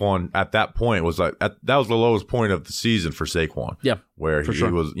Saquon at that point was that was the lowest point of the season for Saquon. Yeah, where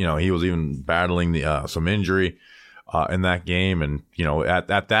he was even battling some injury in that game. And,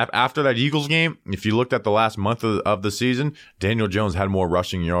 after that Eagles game, if you looked at the last month of the season, Daniel Jones had more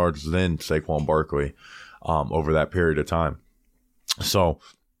rushing yards than Saquon Barkley over that period of time. So,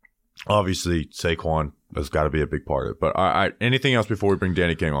 obviously, Saquon has got to be a big part of it. But, all right, anything else before we bring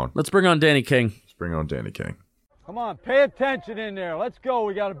Danny King on? Let's bring on Danny King. Let's bring on Danny King. Come on, pay attention in there. Let's go.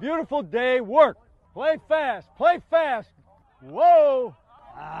 We got a beautiful day. Work. Play fast. Play fast. Whoa.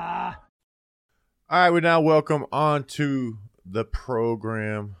 All right, we now welcome on to the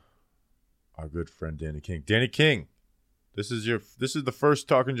program our good friend Danny King. Danny King, this is the first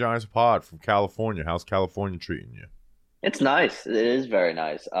Talking Giants pod from California. How's California treating you? It's nice. It is very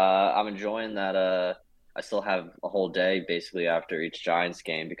nice. I'm enjoying that. I still have a whole day basically after each Giants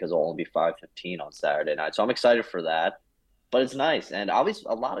game because it'll only be 5:15 on Saturday night. So I'm excited for that. But it's nice, and obviously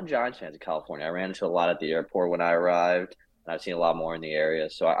a lot of Giants fans in California. I ran into a lot at the airport when I arrived. And I've seen a lot more in the area,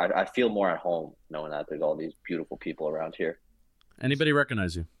 so I feel more at home knowing that there's all these beautiful people around here. Anybody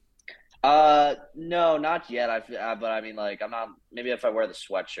recognize you? No, not yet. But I mean, like, I'm not. Maybe if I wear the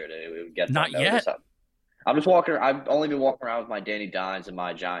sweatshirt, it would get not yet. I'm just walking. I've only been walking around with my Danny Dimes and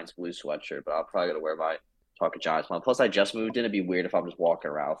my Giants blue sweatshirt, but I'm probably gonna wear my Talking Giants one. Plus, I just moved in. It'd be weird if I'm just walking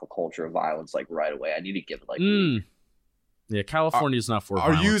around with a culture of violence like right away. I need to give it like. Yeah, California's not for.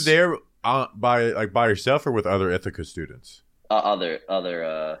 Are violence. you there by yourself or with other Ithaca students? Other.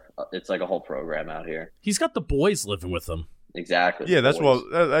 It's like a whole program out here. He's got the boys living with him. Exactly. Yeah, that's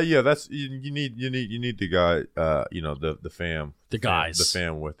that's you need the guy. The fam. The guys. The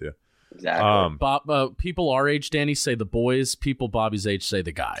fam with you. Exactly. Bob, people our age, Danny, say the boys. People Bobby's age say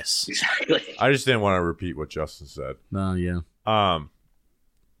the guys. Exactly. I just didn't want to repeat what Justin said. No, yeah.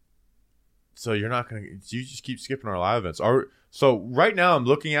 So you're not gonna. You just keep skipping our live events. So right now I'm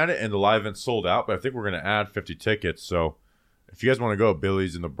looking at it and the live event's sold out, but I think we're gonna add 50 tickets. So if you guys want to go,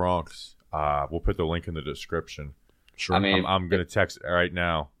 Billy's in the Bronx. We'll put the link in the description. Sure. I mean, I'm gonna text it right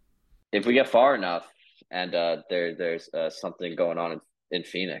now. If we get far enough and there's something going on in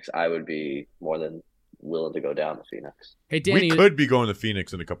Phoenix, I would be more than willing to go down to Phoenix. Hey, Danny, we could be going to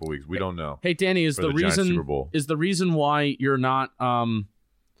Phoenix in a couple weeks. We don't know. Hey, Danny, is the Giants reason Super Bowl. is the reason why you're not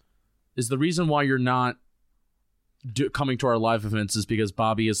coming to our live events is because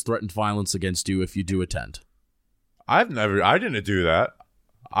Bobby has threatened violence against you if you do attend. I didn't do that.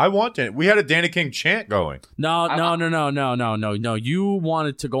 I want to. We had a Danny King chant going. No. You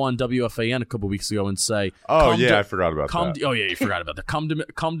wanted to go on WFAN a couple weeks ago and say, "Oh yeah, I forgot about that." Oh yeah, you forgot about that. Come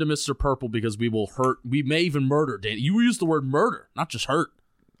to Mr. Purple because we will hurt. We may even murder. Danny, you used the word murder, not just hurt.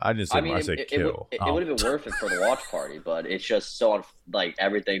 I didn't say. I said kill. It would have been worth it for the watch party, but it's just so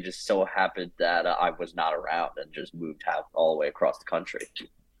everything just so happened that I was not around and just moved all the way across the country.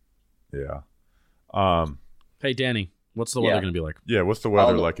 Yeah. Hey, Danny. What's the weather going to be like? Yeah, what's the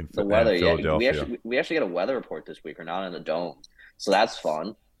weather like in Philadelphia? Yeah, we actually get a weather report this week. We're not in the dome, so that's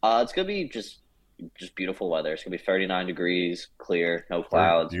fun. It's gonna be just beautiful weather. It's gonna be 39 degrees, clear, no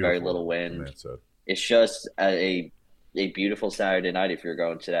clouds, very little wind. It's just a beautiful Saturday night if you're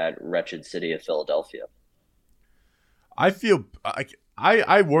going to that wretched city of Philadelphia. I feel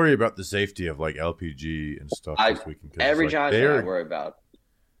I worry about the safety of like LPG and stuff this weekend. Every Giants fan I worry about.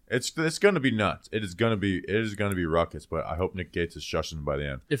 It's going to be nuts. It is going to be ruckus. But I hope Nick Gates is shushing by the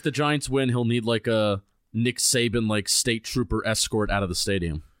end. If the Giants win, he'll need like a Nick Saban like state trooper escort out of the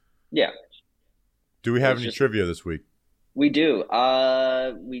stadium. Yeah. Do we have any trivia this week? We do.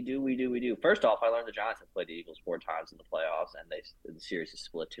 We do. First off, I learned the Giants have played the Eagles 4 times in the playoffs, and the series is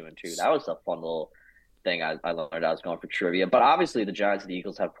split 2-2. That was a fun little thing I learned. I was going for trivia. But obviously, the Giants and the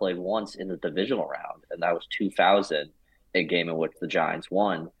Eagles have played once in the divisional round, and that was 2000, a game in which the Giants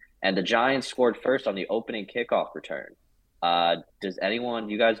won. And the Giants scored first on the opening kickoff return. Does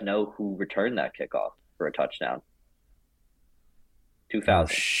you guys know who returned that kickoff for a touchdown? 2000. Oh,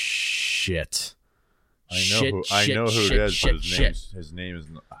 shit. I know who it is, but his name is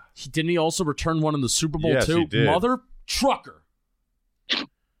not. Didn't he also return one in the Super Bowl yes, too? He did. Mother trucker.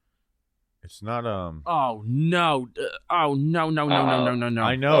 It's not Oh no! No!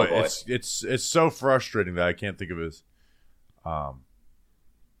 I know it's so frustrating that I can't think of his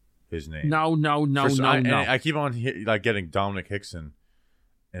name. No! I keep on getting Dominic Hickson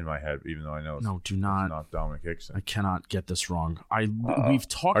in my head, even though I know it's not Dominic Hickson. I cannot get this wrong. We've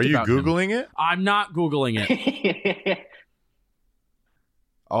talked. Are you about Googling it? I'm not Googling it.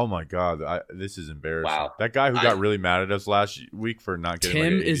 Oh my God, this is embarrassing. Wow. That guy who got really mad at us last week for not getting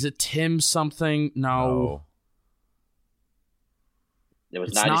Tim, is it Tim something? No. It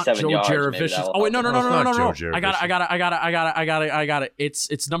was it's 97 not yards. Joe Jaravicious. Oh wait, no. Joe I got it.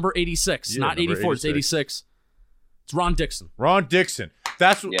 It's number 86, not 84. 86. It's 86. It's Ron Dixon. Ron Dixon.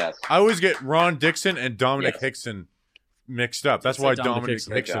 That's yes. I always get Ron Dixon and Dominic Hickson mixed up. That's why Dominic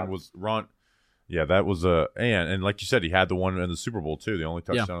Hickson was Ron. Yeah, that was and like you said, he had the one in the Super Bowl too, the only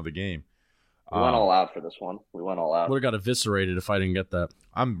touchdown of the game. We went all out for this one. We went all out. Would have got eviscerated if I didn't get that.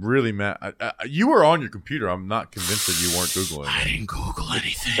 I'm really mad. You were on your computer. I'm not convinced that you weren't Googling. I didn't Google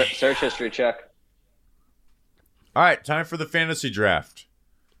anything. Search history check. All right, time for the fantasy draft.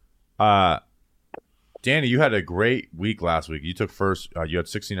 Danny, you had a great week last week. You took first. You had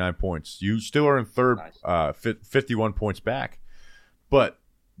 69 points. You still are in third, nice. 51 points back. But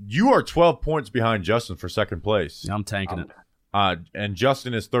you are 12 points behind Justin for second place. I'm tanking it. And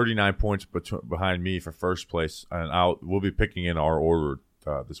Justin is 39 points behind me for first place. And we'll be picking in our order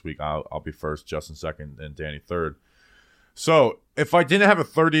this week. I'll be first, Justin second, and Danny third. So if I didn't have a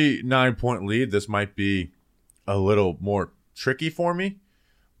 39-point lead, this might be a little more tricky for me.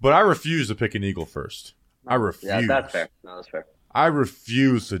 But I refuse to pick an Eagle first. I refuse. Yeah, that's fair. No, that's fair. I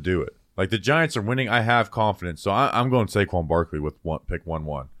refuse to do it. Like, the Giants are winning. I have confidence. So I'm going Saquon Barkley with pick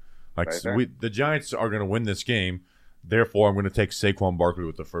 1-1. Like, the Giants are going to win this game. Therefore, I'm going to take Saquon Barkley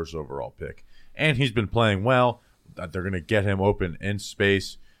with the first overall pick. And he's been playing well. They're going to get him open in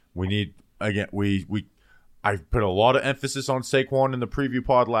space. We need, again, I put a lot of emphasis on Saquon in the preview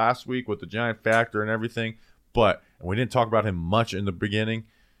pod last week with the Giant factor and everything. But we didn't talk about him much in the beginning.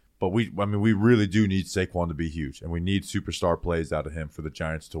 But we really do need Saquon to be huge. And we need superstar plays out of him for the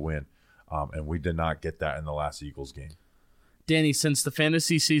Giants to win. And we did not get that in the last Eagles game. Danny, since the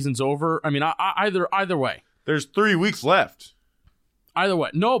fantasy season's over, either way. There's 3 weeks left. Either way.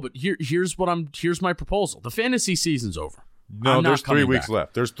 No, but here's my proposal. The fantasy season's over. No, there's 3 weeks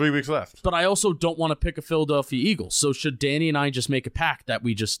left. There's 3 weeks left. But I also don't want to pick a Philadelphia Eagles. So should Danny and I just make a pact that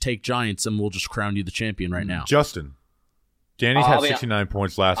we just take Giants and we'll just crown you the champion right now? Justin, Danny's had 69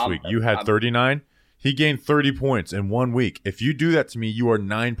 points last week. You had 39. He gained 30 points in 1 week. If you do that to me, you are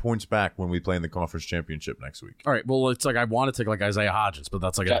 9 points back when we play in the conference championship next week. All right. Well, it's like I want to take like Isaiah Hodgins, but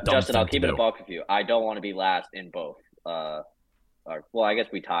that's like a dumb Justin, thing I'll keep to it do. a buck with you. I don't want to be last in both. Well, I guess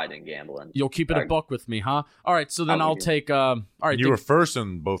we tied in gambling. You'll keep it a buck with me, huh? All right. So then I'll take. All right. You were first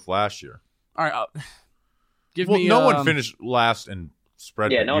in both last year. All right. No one finished last in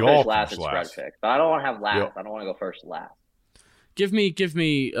spread. Yeah, no one finished last in spread pick. But I don't want to have last. Yep. I don't want to go first and last. Give me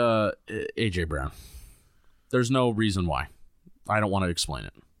AJ Brown. There's no reason why. I don't want to explain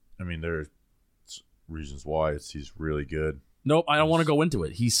it. I mean, there's reasons why. He's really good. Nope, I don't want to go into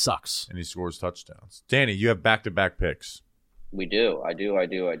it. He sucks. And he scores touchdowns. Danny, you have back-to-back picks. We do. I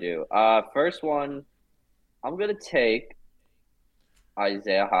do. First one, I'm going to take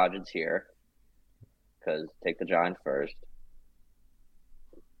Isaiah Hodgins here because take the Giants first.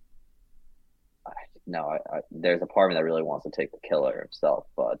 There's a part of me that really wants to take the killer himself,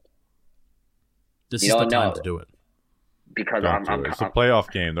 but this is the time to do it. Because it's a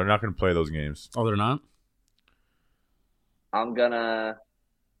playoff game. They're not going to play those games. Oh, they're not?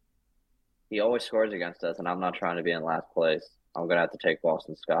 He always scores against us, and I'm not trying to be in last place. I'm going to have to take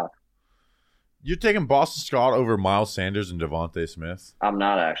Boston Scott. You're taking Boston Scott over Miles Sanders and Devontae Smith? I'm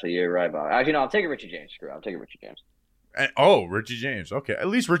not, actually. You're right about it. Actually, no, I'm taking Richie James. I'm taking Richie James. Richie James. Okay, at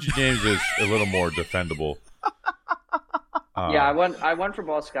least Richie James is a little more defendable. Yeah, I went for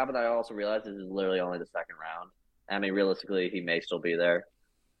Boston Scott, but I also realized this is literally only the second round. I mean, realistically, he may still be there.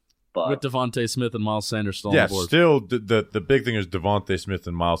 But With Devontae Smith and Miles Sanders still on Yeah, the board. still the big thing is Devontae Smith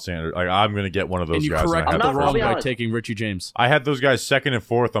and Miles Sanders. Like, I'm going to get one of those And you guys. corrected and I the had wrong first by pick. taking Richie James. I had those guys second and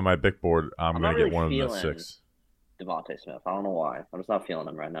fourth on my big board. I'm I'm going not to get really one of them at feeling- 6. Devontae Smith, I don't know why. I'm just not feeling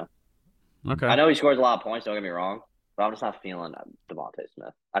him right now. Okay. I know he scores a lot of points. Don't get me wrong, but I'm just not feeling Devontae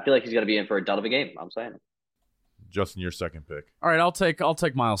Smith. I feel like he's going to be in for a dud of a game. I'm saying. Justin, your second pick. All right, I'll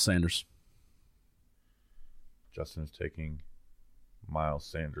take Miles Sanders. Justin is taking Miles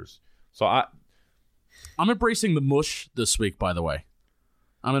Sanders. So I'm embracing the mush this week, by the way.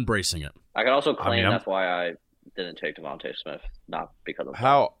 I'm embracing it. I can also claim I'm- that's why I didn't take Devontae Smith, not because of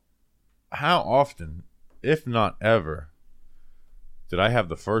how often, if not ever, did I have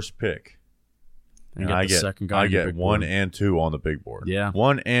the first pick? And And I the get second guy I on your get big 1 board. and 2 on the big board. Yeah.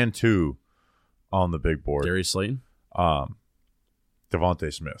 1 and 2 on the big board. Darius Slayton.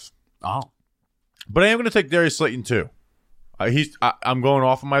 Devontae Smith. Oh. But I am going to take Darius Slayton too. I'm going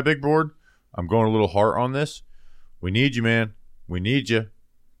off of my big board. I'm going a little hard on this. We need you, man. We need you.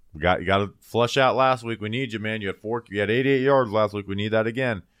 You got to flush out last week. We need you, man. You had 88 yards last week. We need that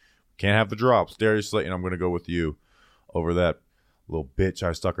again. Can't have the drops. Darius Slayton, I'm going to go with you over that little bitch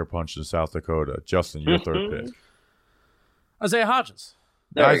I sucker punched in South Dakota. Justin, your third pick. Isaiah Hodgins.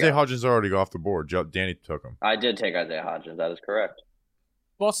 There we Isaiah go. Hodgins already off the board. Danny took him. I did take Isaiah Hodgins. That is correct.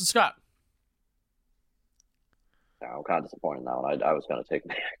 Boston Scott. Yeah, I'm kind of disappointed in that one. I was going to take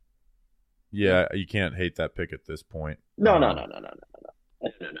him. Yeah, you can't hate that pick at this point. No.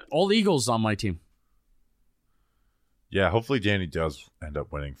 All Eagles on my team. Yeah, hopefully Danny does end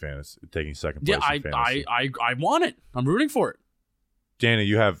up winning fantasy, taking second place Yeah, in fantasy. I want it. I'm rooting for it. Danny,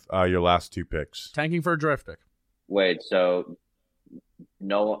 you have your last 2 picks. Tanking for a draft pick. Wait, so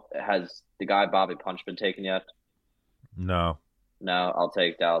has the guy Bobby Punch been taken yet? No. No, I'll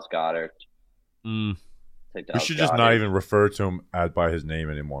take Dallas Goddard. Mm. Take We Dallas should just Goddard. not even refer to him by his name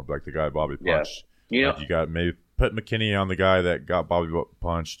anymore, like the guy Bobby Yeah. punched. You know, Like you got maybe put McKinney on the guy that got Bobby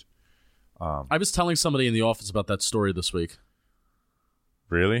punched. I was telling somebody in the office about that story this week.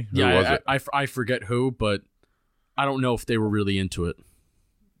 Really? Who was Yeah, it? I forget who, but I don't know if they were really into it.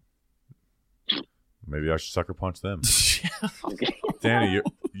 Maybe I should sucker punch them. Danny,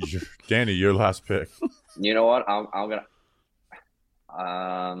 Danny, your last pick. you know what? I'm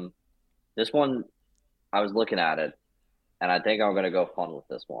gonna. This one, I was looking at it, and I think I'm gonna go fun with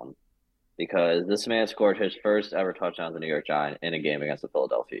this one because this man scored his first ever touchdown as a New York Giant in a game against the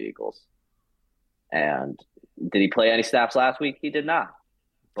Philadelphia Eagles. And did he play any snaps last week? He did not.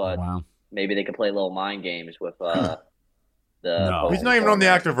 But Wow. maybe they could play little mind games with the. No. He's not even on the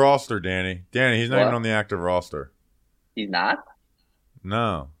active roster, Danny. Danny, he's not What? even on the active roster. He's not.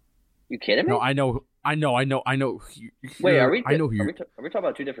 No. You kidding me? No, I know. Wait, are we? I know who are you're, we talking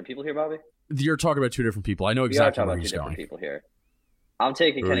about two different people here, Bobby? you're talking about two different people. I know We are exactly talking where about he's two different going. people here. I'm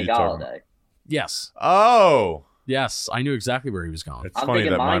taking Who are Kenny you talking Galladay. Yes. Oh. Yes, I knew exactly where he was going. It's I'm funny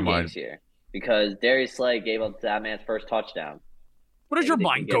thinking that my mind mind. games here because Darius Slay gave up that man's first touchdown. What does your Maybe they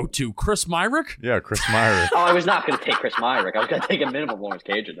mind can go to? Chris Myrick? Yeah, Chris Myers. Oh, I was not going to take Chris Myrick. I was going to take a minimum Lawrence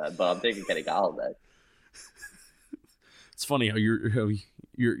Cage in that, but I'm taking Kenny Galladay. It's funny how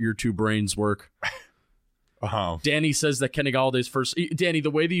your two brains work. Danny says that Kenny Galladay's first. Danny, the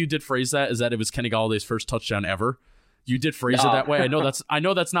way that you did phrase that is that it was Kenny Galladay's first touchdown ever. You did phrase it No. that way. I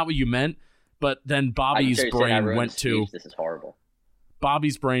know that's not what you meant, but then Bobby's brain went to This is horrible.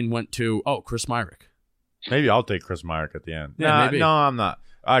 Chris Myrick. Maybe I'll take Chris Myrick at the end. Yeah, maybe. No, I'm not.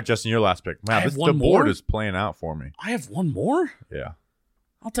 All right, Justin, your last pick. I Man, have the one board more? is playing out for me. I have one more. Yeah.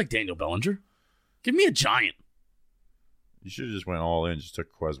 I'll take Daniel Bellinger. Give me a giant. You should have just went all in, just took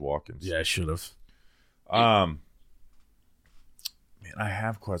Quez Watkins. Yeah, I should have. Man, I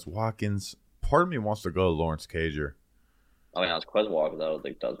have Quez Watkins. Part of me wants to go Lawrence Cager. I mean, it's Quez Walker, though. I don't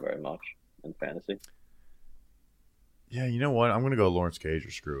think does very much in fantasy. Yeah, you know what? I'm going to go Lawrence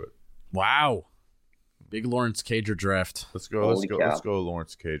Cager. Screw it. Wow. Big Lawrence Cager draft. Let's go. Holy cow. Let's go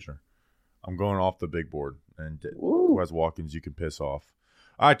Lawrence Cager. I'm going off the big board. And Ooh. Quez Watkins, you can piss off.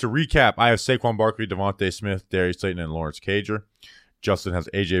 All right, to recap, I have Saquon Barkley, Devontae Smith, Darius Slayton, and Lawrence Cager. Justin has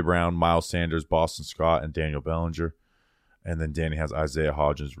A.J. Brown, Miles Sanders, Boston Scott, and Daniel Bellinger. And then Danny has Isaiah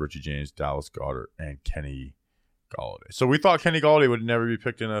Hodgins, Richie James, Dallas Goedert, and Kenny Galladay. So we thought Kenny Galladay would never be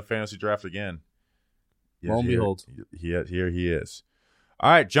picked in a fantasy draft again. Lo and here- behold. Here he is.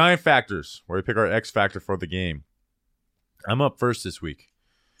 All right, Giant Factors, where we pick our X Factor for the game. I'm up first this week.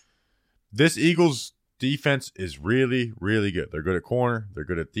 This Eagles defense is really, really good. They're good at corner. They're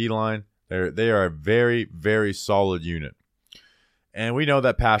good at D-line. They are a very, very solid unit. And we know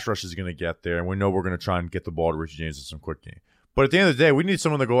that pass rush is going to get there, and we know we're going to try and get the ball to Richie James in some quick game. But at the end of the day, we need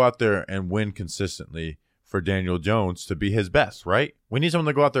someone to go out there and win consistently for Daniel Jones to be his best, right? We need someone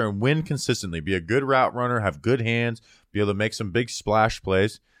to go out there and win consistently, be a good route runner, have good hands, be able to make some big splash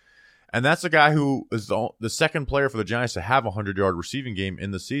plays. And that's a guy who is the second player for the Giants to have a 100-yard receiving game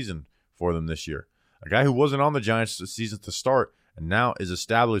in the season for them this year. A guy who wasn't on the Giants this season to start and now is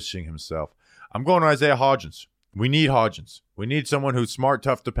establishing himself. I'm going to Isaiah Hodgins. We need Hodgins. We need someone who's smart,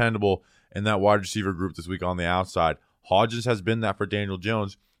 tough, dependable in that wide receiver group this week on the outside. Hodgins has been that for Daniel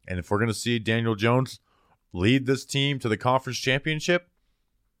Jones. And if we're going to see Daniel Jones lead this team to the conference championship,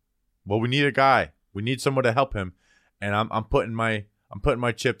 well, we need a guy. We need someone to help him. And I'm putting my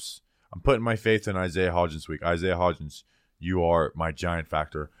chips, I'm putting my faith in Isaiah Hodgins week. Isaiah Hodgins, you are my Giant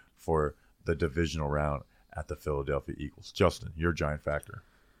factor for the divisional round at the Philadelphia Eagles. Justin, your Giant factor.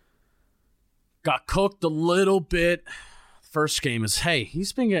 Got cooked a little bit. First game is, hey,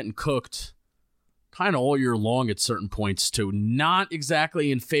 he's been getting cooked kind of all year long at certain points too. Not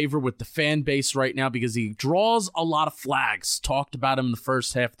exactly in favor with the fan base right now because he draws a lot of flags. Talked about him in the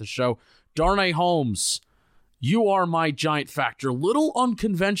first half of the show. Darnay Holmes, you are my Giant factor. Little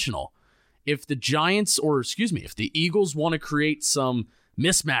unconventional. If the Eagles want to create some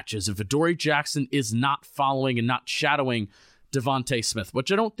mismatches, if Adoree Jackson is not following and not shadowing Devontae Smith, which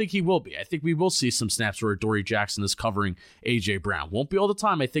I don't think he will be. I think we will see some snaps where Adoree Jackson is covering A.J. Brown. Won't be all the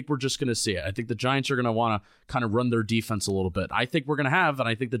time. I think we're just going to see it. I think the Giants are going to want to kind of run their defense a little bit. I think we're going to have, and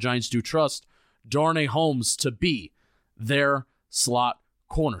I think the Giants do trust, Darnay Holmes to be their slot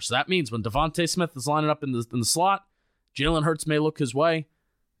corner. So that means when Devontae Smith is lining up in the slot, Jalen Hurts may look his way.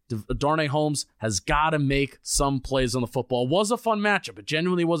 Darnay Holmes has got to make some plays on the football. It was a fun matchup. It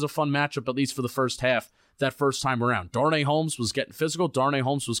genuinely was a fun matchup, at least for the first half. That first time around, Darnay Holmes was getting physical. Darnay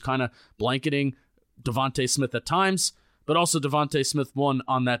Holmes was kind of blanketing Devontae Smith at times, but also Devontae Smith won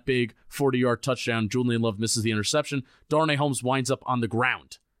on that big 40-yard touchdown. Julian Love misses the interception. Darnay Holmes winds up on the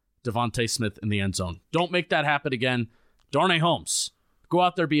ground. Devontae Smith in the end zone. Don't make that happen again. Darnay Holmes, go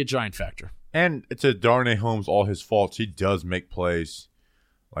out there, be a Giant factor. And it's a Darnay Holmes, all his faults. He does make plays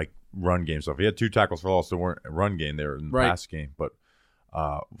like run game stuff. He had 2 tackles for loss that weren't a run game there in the pass game, but.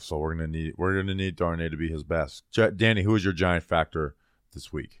 So we're gonna need Darnay to be his best. Danny, who is your Giant factor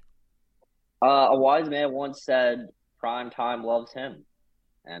this week? A wise man once said, "Prime time loves him,"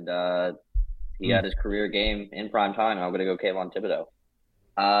 and he had his career game in prime time. I'm gonna go Kayvon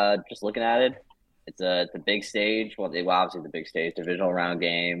Thibodeau. Just looking at it, it's a big stage. Well, obviously the big stage, divisional round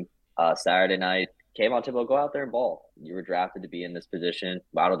game, Saturday night. Kayvon Thibodeau, go out there and ball. You were drafted to be in this position.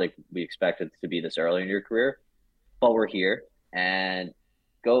 I don't think we expected to be this early in your career, but we're here. And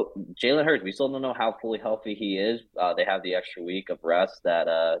go Jalen Hurts. We still don't know how fully healthy he is. They have the extra week of rest that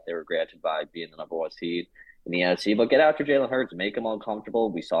they were granted by being the number 1 seed in the NFC. But get after Jalen Hurts, make him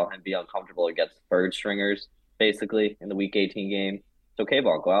uncomfortable. We saw him be uncomfortable against bird stringers, basically, in the Week 18 game. So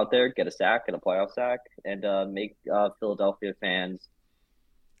Kayvon, go out there, get a sack, get a playoff sack, and make Philadelphia fans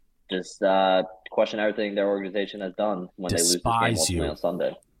just question everything their organization has done when they lose this game ultimately on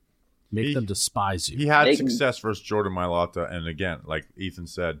Sunday. Make them despise you. He had success versus Jordan Mailata, and again, like Ethan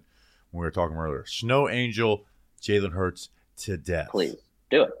said when we were talking earlier, Snow Angel, Jalen Hurts to death. Please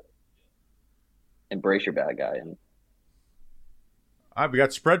do it. Embrace your bad guy. And all right, we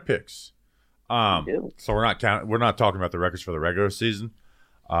got spread picks. So we're not talking about the records for the regular season.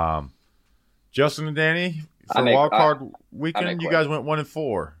 Justin and Danny, for wild card weekend, you guys went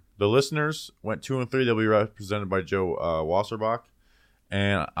 1-4. The listeners went 2-3. They'll be represented by Joe Wasserbach.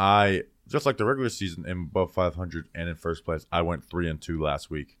 And I, just like the regular season, am above 500 and in first place. I went 3-2 last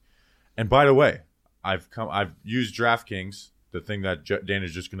week. And by the way, I've used DraftKings, the thing that Dan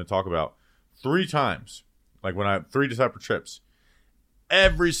is just going to talk about, 3 times. Like 3 separate trips.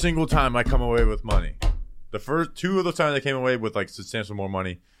 Every single time I come away with money. The first 2 of the times I came away with like substantial more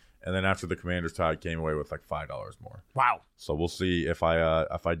money, and then after the Commanders tie, I came away with like $5 more. Wow! So we'll see if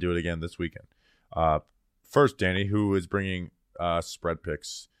I do it again this weekend. First, Danny, who is bringing spread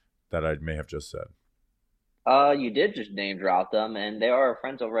picks that I may have just said? You did just name drop them, and they are our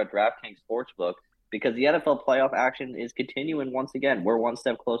friends over at DraftKings Sportsbook because the NFL playoff action is continuing once again. We're one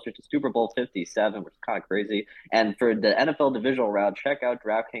step closer to Super Bowl 57, which is kind of crazy. And for the NFL divisional round, check out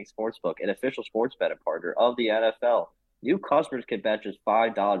DraftKings Sportsbook, an official sports betting partner of the NFL. New customers can bet just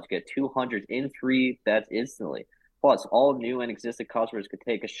 $5, get 200 in free bets instantly. Plus, all new and existing customers could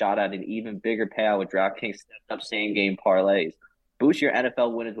take a shot at an even bigger payout with DraftKings stepped-up same-game parlays. Boost your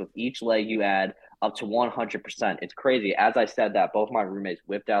NFL winnings with each leg you add up to 100%. It's crazy. As I said that, both my roommates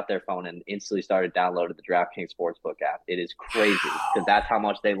whipped out their phone and instantly started downloading the DraftKings Sportsbook app. It is crazy because that's how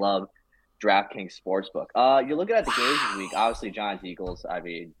much they love DraftKings Sportsbook. You're looking at the games this week. Obviously, Giants Eagles. I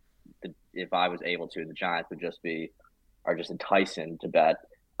mean, if I was able to, the Giants would are just enticing to bet.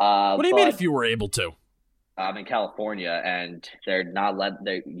 What do you mean if you were able to? I'm in California, and they're not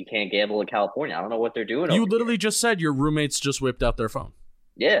you can't gamble in California. I don't know what they're doing. You literally just said your roommates just whipped out their phone.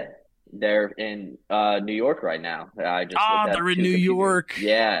 Yeah, they're in New York right now. I just they're in New York.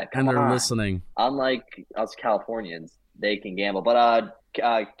 Yeah, and they're listening. Unlike us Californians, they can gamble. But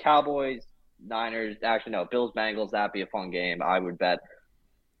Cowboys, Niners, actually no, Bills, Bengals. That'd be a fun game. I would bet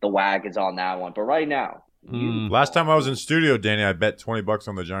the wagons on that one. But right now, last time I was in studio, Danny, I bet $20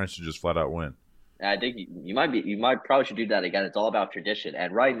 on the Giants to just flat out win. I think you probably should do that again. It's all about tradition.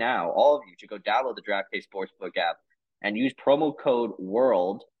 And right now, all of you should go download the DraftKings Sportsbook app and use promo code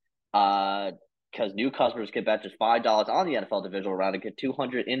WORLD because new customers can bet just $5 on the NFL divisional round and get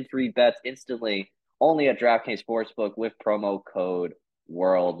 200 in free bets instantly only at DraftKings Sportsbook with promo code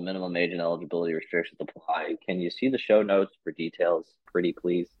WORLD. Minimum age and eligibility restrictions apply. Can you see the show notes for details? Pretty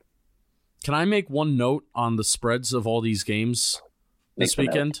please. Can I make one note on the spreads of all these games this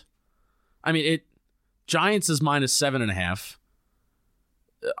weekend? I mean, Giants is -7.5.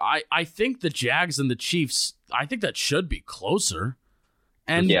 I think the Jags and the Chiefs, I think that should be closer.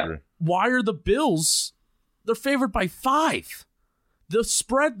 And why are the Bills? They're favored by 5. The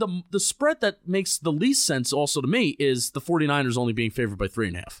spread that makes the least sense also to me is the 49ers only being favored by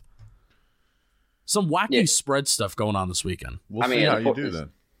 3.5. Some wacky spread stuff going on this weekend. We'll see how you do then.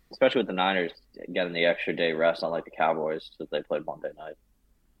 Especially with the Niners getting the extra day rest, unlike the Cowboys, since they played Monday night.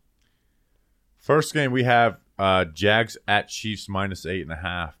 First game we have Jags at Chiefs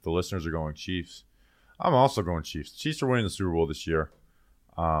 -8.5. The listeners are going Chiefs. I'm also going Chiefs. Chiefs are winning the Super Bowl this year.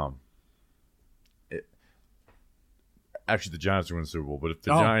 Actually, the Giants are winning the Super Bowl, but if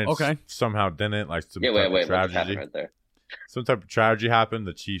the Giants somehow didn't, like some type of tragedy, right there? Some type of tragedy happened,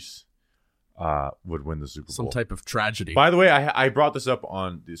 the Chiefs would win the Super Bowl. Some type of tragedy. By the way, I brought this up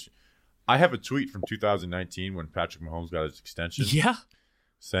on this. I have a tweet from 2019 when Patrick Mahomes got his extension. Yeah,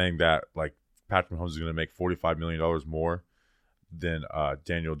 saying that like Patrick Mahomes is going to make $45 million more than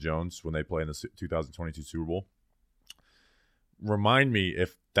Daniel Jones when they play in the 2022 Super Bowl. Remind me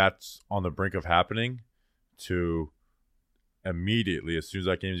if that's on the brink of happening to immediately, as soon as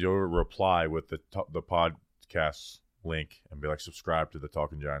that game's over, reply with the podcast link and be like, subscribe to the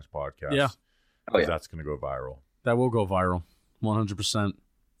Talking Giants podcast. Yeah. Because that's going to go viral. That will go viral. 100%.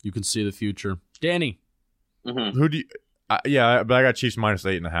 You can see the future. Danny. Mm-hmm. Who do you... but I got Chiefs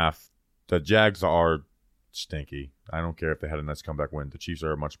 -8.5. The Jags are stinky. I don't care if they had a nice comeback win. The Chiefs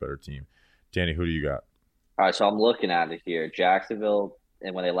are a much better team. Danny, who do you got? All right, so I'm looking at it here. Jacksonville,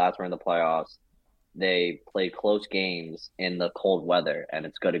 and when they last were in the playoffs, they played close games in the cold weather, and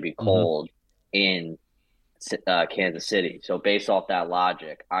it's going to be cold in Kansas City. So based off that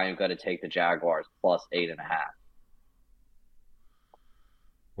logic, I am going to take the Jaguars +8.5.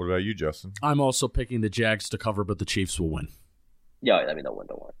 What about you, Justin? I'm also picking the Jags to cover, but the Chiefs will win. Yeah, I mean, they'll win.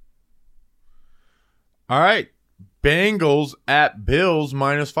 All right. Bengals at Bills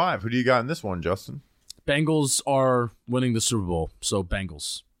 -5. Who do you got in this one, Justin? Bengals are winning the Super Bowl, so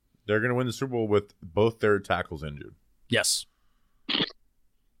Bengals. They're going to win the Super Bowl with both their tackles injured. Yes.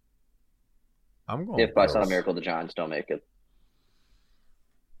 I'm going if by some miracle the Giants don't make it.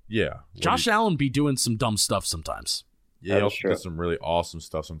 Yeah. Josh Allen be doing some dumb stuff sometimes. Yeah, he also does some really awesome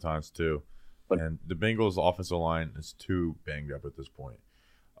stuff sometimes too. And the Bengals' offensive line is too banged up at this point.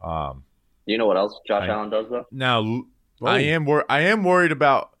 You know what else Josh Allen does though? Now, I am worried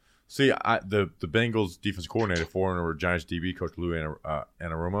about. See, the Bengals defense coordinator, former Giants DB coach Lou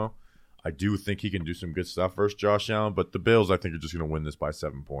Anarumo. I do think he can do some good stuff versus Josh Allen, but the Bills, I think, are just going to win this by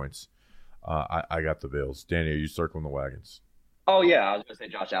 7 points. I got the Bills. Danny, are you circling the wagons? Oh, yeah. I was going to say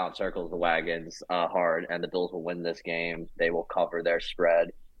Josh Allen circles the wagons hard, and the Bills will win this game. They will cover their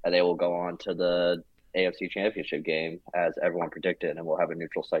spread, and they will go on to the AFC Championship game, as everyone predicted, and we'll have a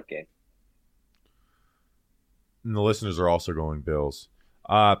neutral site game. And the listeners are also going Bills.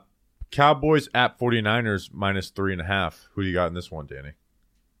 Cowboys at 49ers -3.5. Who do you got in this one, Danny?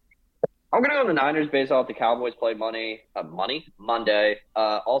 I'm going to go to the Niners based off the Cowboys play Monday.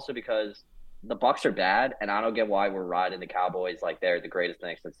 Also because the Bucs are bad, and I don't get why we're riding the Cowboys like they're the greatest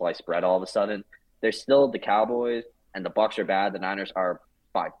thing since sliced bread all of a sudden. They're still the Cowboys, and the Bucs are bad. The Niners are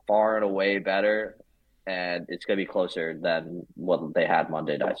by far and away better, and it's going to be closer than what they had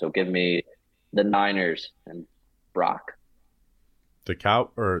Monday night. So give me the Niners and Brock.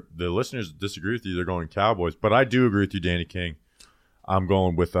 The listeners disagree with you. They're going Cowboys, but I do agree with you, Danny King. I'm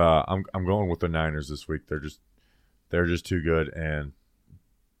going with I'm going with the Niners this week. They're just too good. And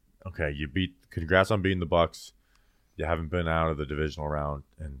okay, congrats on beating the Bucs. You haven't been out of the divisional round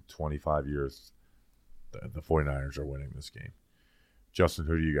in 25 years. The 49ers are winning this game. Justin,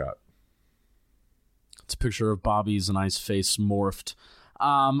 who do you got? It's a picture of Bobby's nice face morphed.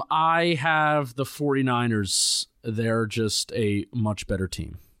 I have the 49ers. They're just a much better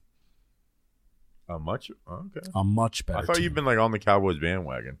team. A much better I thought team. you've been like on the Cowboys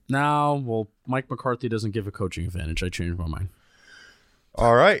bandwagon. No, well, Mike McCarthy doesn't give a coaching advantage. I changed my mind.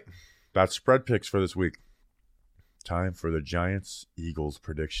 All right. That's spread picks for this week. Time for the Giants-Eagles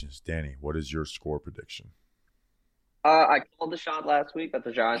predictions. Danny, what is your score prediction? I called the shot last week that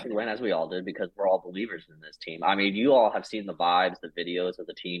the Giants would win, as we all did, because we're all believers in this team. I mean, you all have seen the vibes, the videos of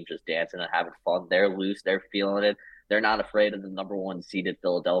the team just dancing and having fun. They're loose. They're feeling it. They're not afraid of the number one seeded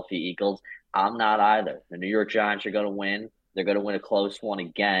Philadelphia Eagles. I'm not either. The New York Giants are going to win. They're going to win a close one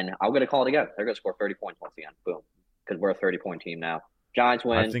again. I'm going to call it again. They're going to score 30 points once again. Boom. Because we're a 30-point team now. Giants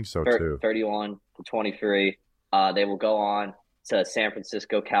win. I think so, too. 31-23. They will go on to San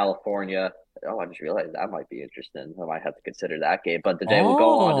Francisco, California. Oh, I just realized that might be interesting. I might have to consider that game. But they will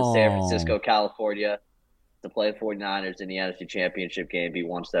go on to San Francisco, California to play 49ers in the NFC Championship game, be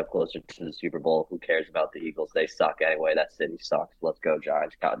one step closer to the Super Bowl. Who cares about the Eagles? They suck anyway. That city sucks. Let's go,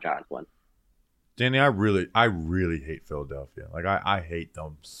 Giants. Giants win. Danny, I really hate Philadelphia. Like, I hate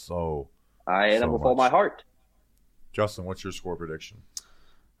them so I hate them with all much. my heart. Justin, what's your score prediction?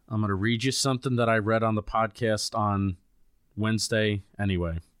 I'm going to read you something that I read on the podcast on Wednesday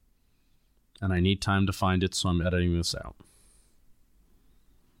anyway. And I need time to find it, so I'm editing this out.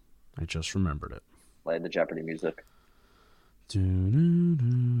 I just remembered it. Play the Jeopardy music.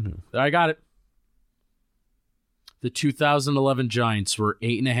 I got it. The 2011 Giants were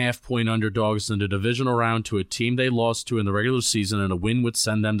 8.5-point underdogs in the divisional round to a team they lost to in the regular season, and a win would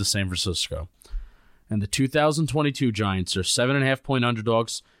send them to San Francisco. And the 2022 Giants are 7.5-point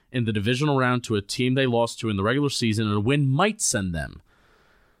underdogs in the divisional round to a team they lost to in the regular season, and a win might send them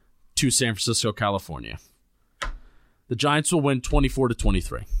to San Francisco, California. The Giants will win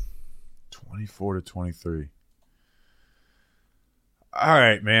 24-23. 24-23. All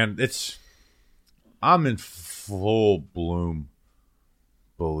right, man. I'm in full bloom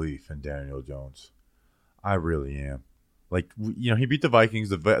belief in Daniel Jones. I really am. Like, he beat the Vikings.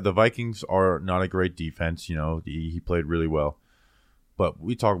 The Vikings are not a great defense. He played really well. But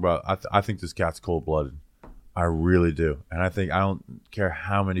we talk about, I think this cat's cold-blooded. I really do. And I don't care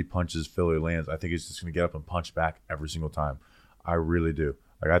how many punches Philly lands. I think he's just going to get up and punch back every single time. I really do.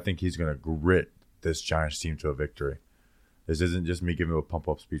 Like, I think he's going to grit this Giants team to a victory. This isn't just me giving him a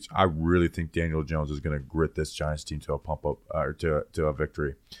pump-up speech. I really think Daniel Jones is going to grit this Giants team to a pump-up or to a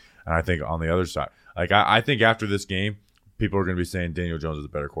victory. And I think on the other side, like I think after this game, people are going to be saying Daniel Jones is a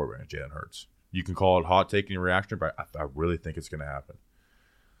better quarterback than Jalen Hurts. You can call it hot take in your reaction, but I really think it's going to happen.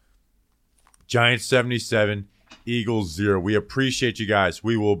 Giants 77, Eagles 0. We appreciate you guys.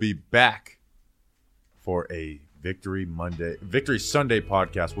 We will be back for a Victory Sunday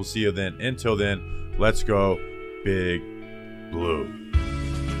podcast. We'll see you then. Until then, let's go Big Blue.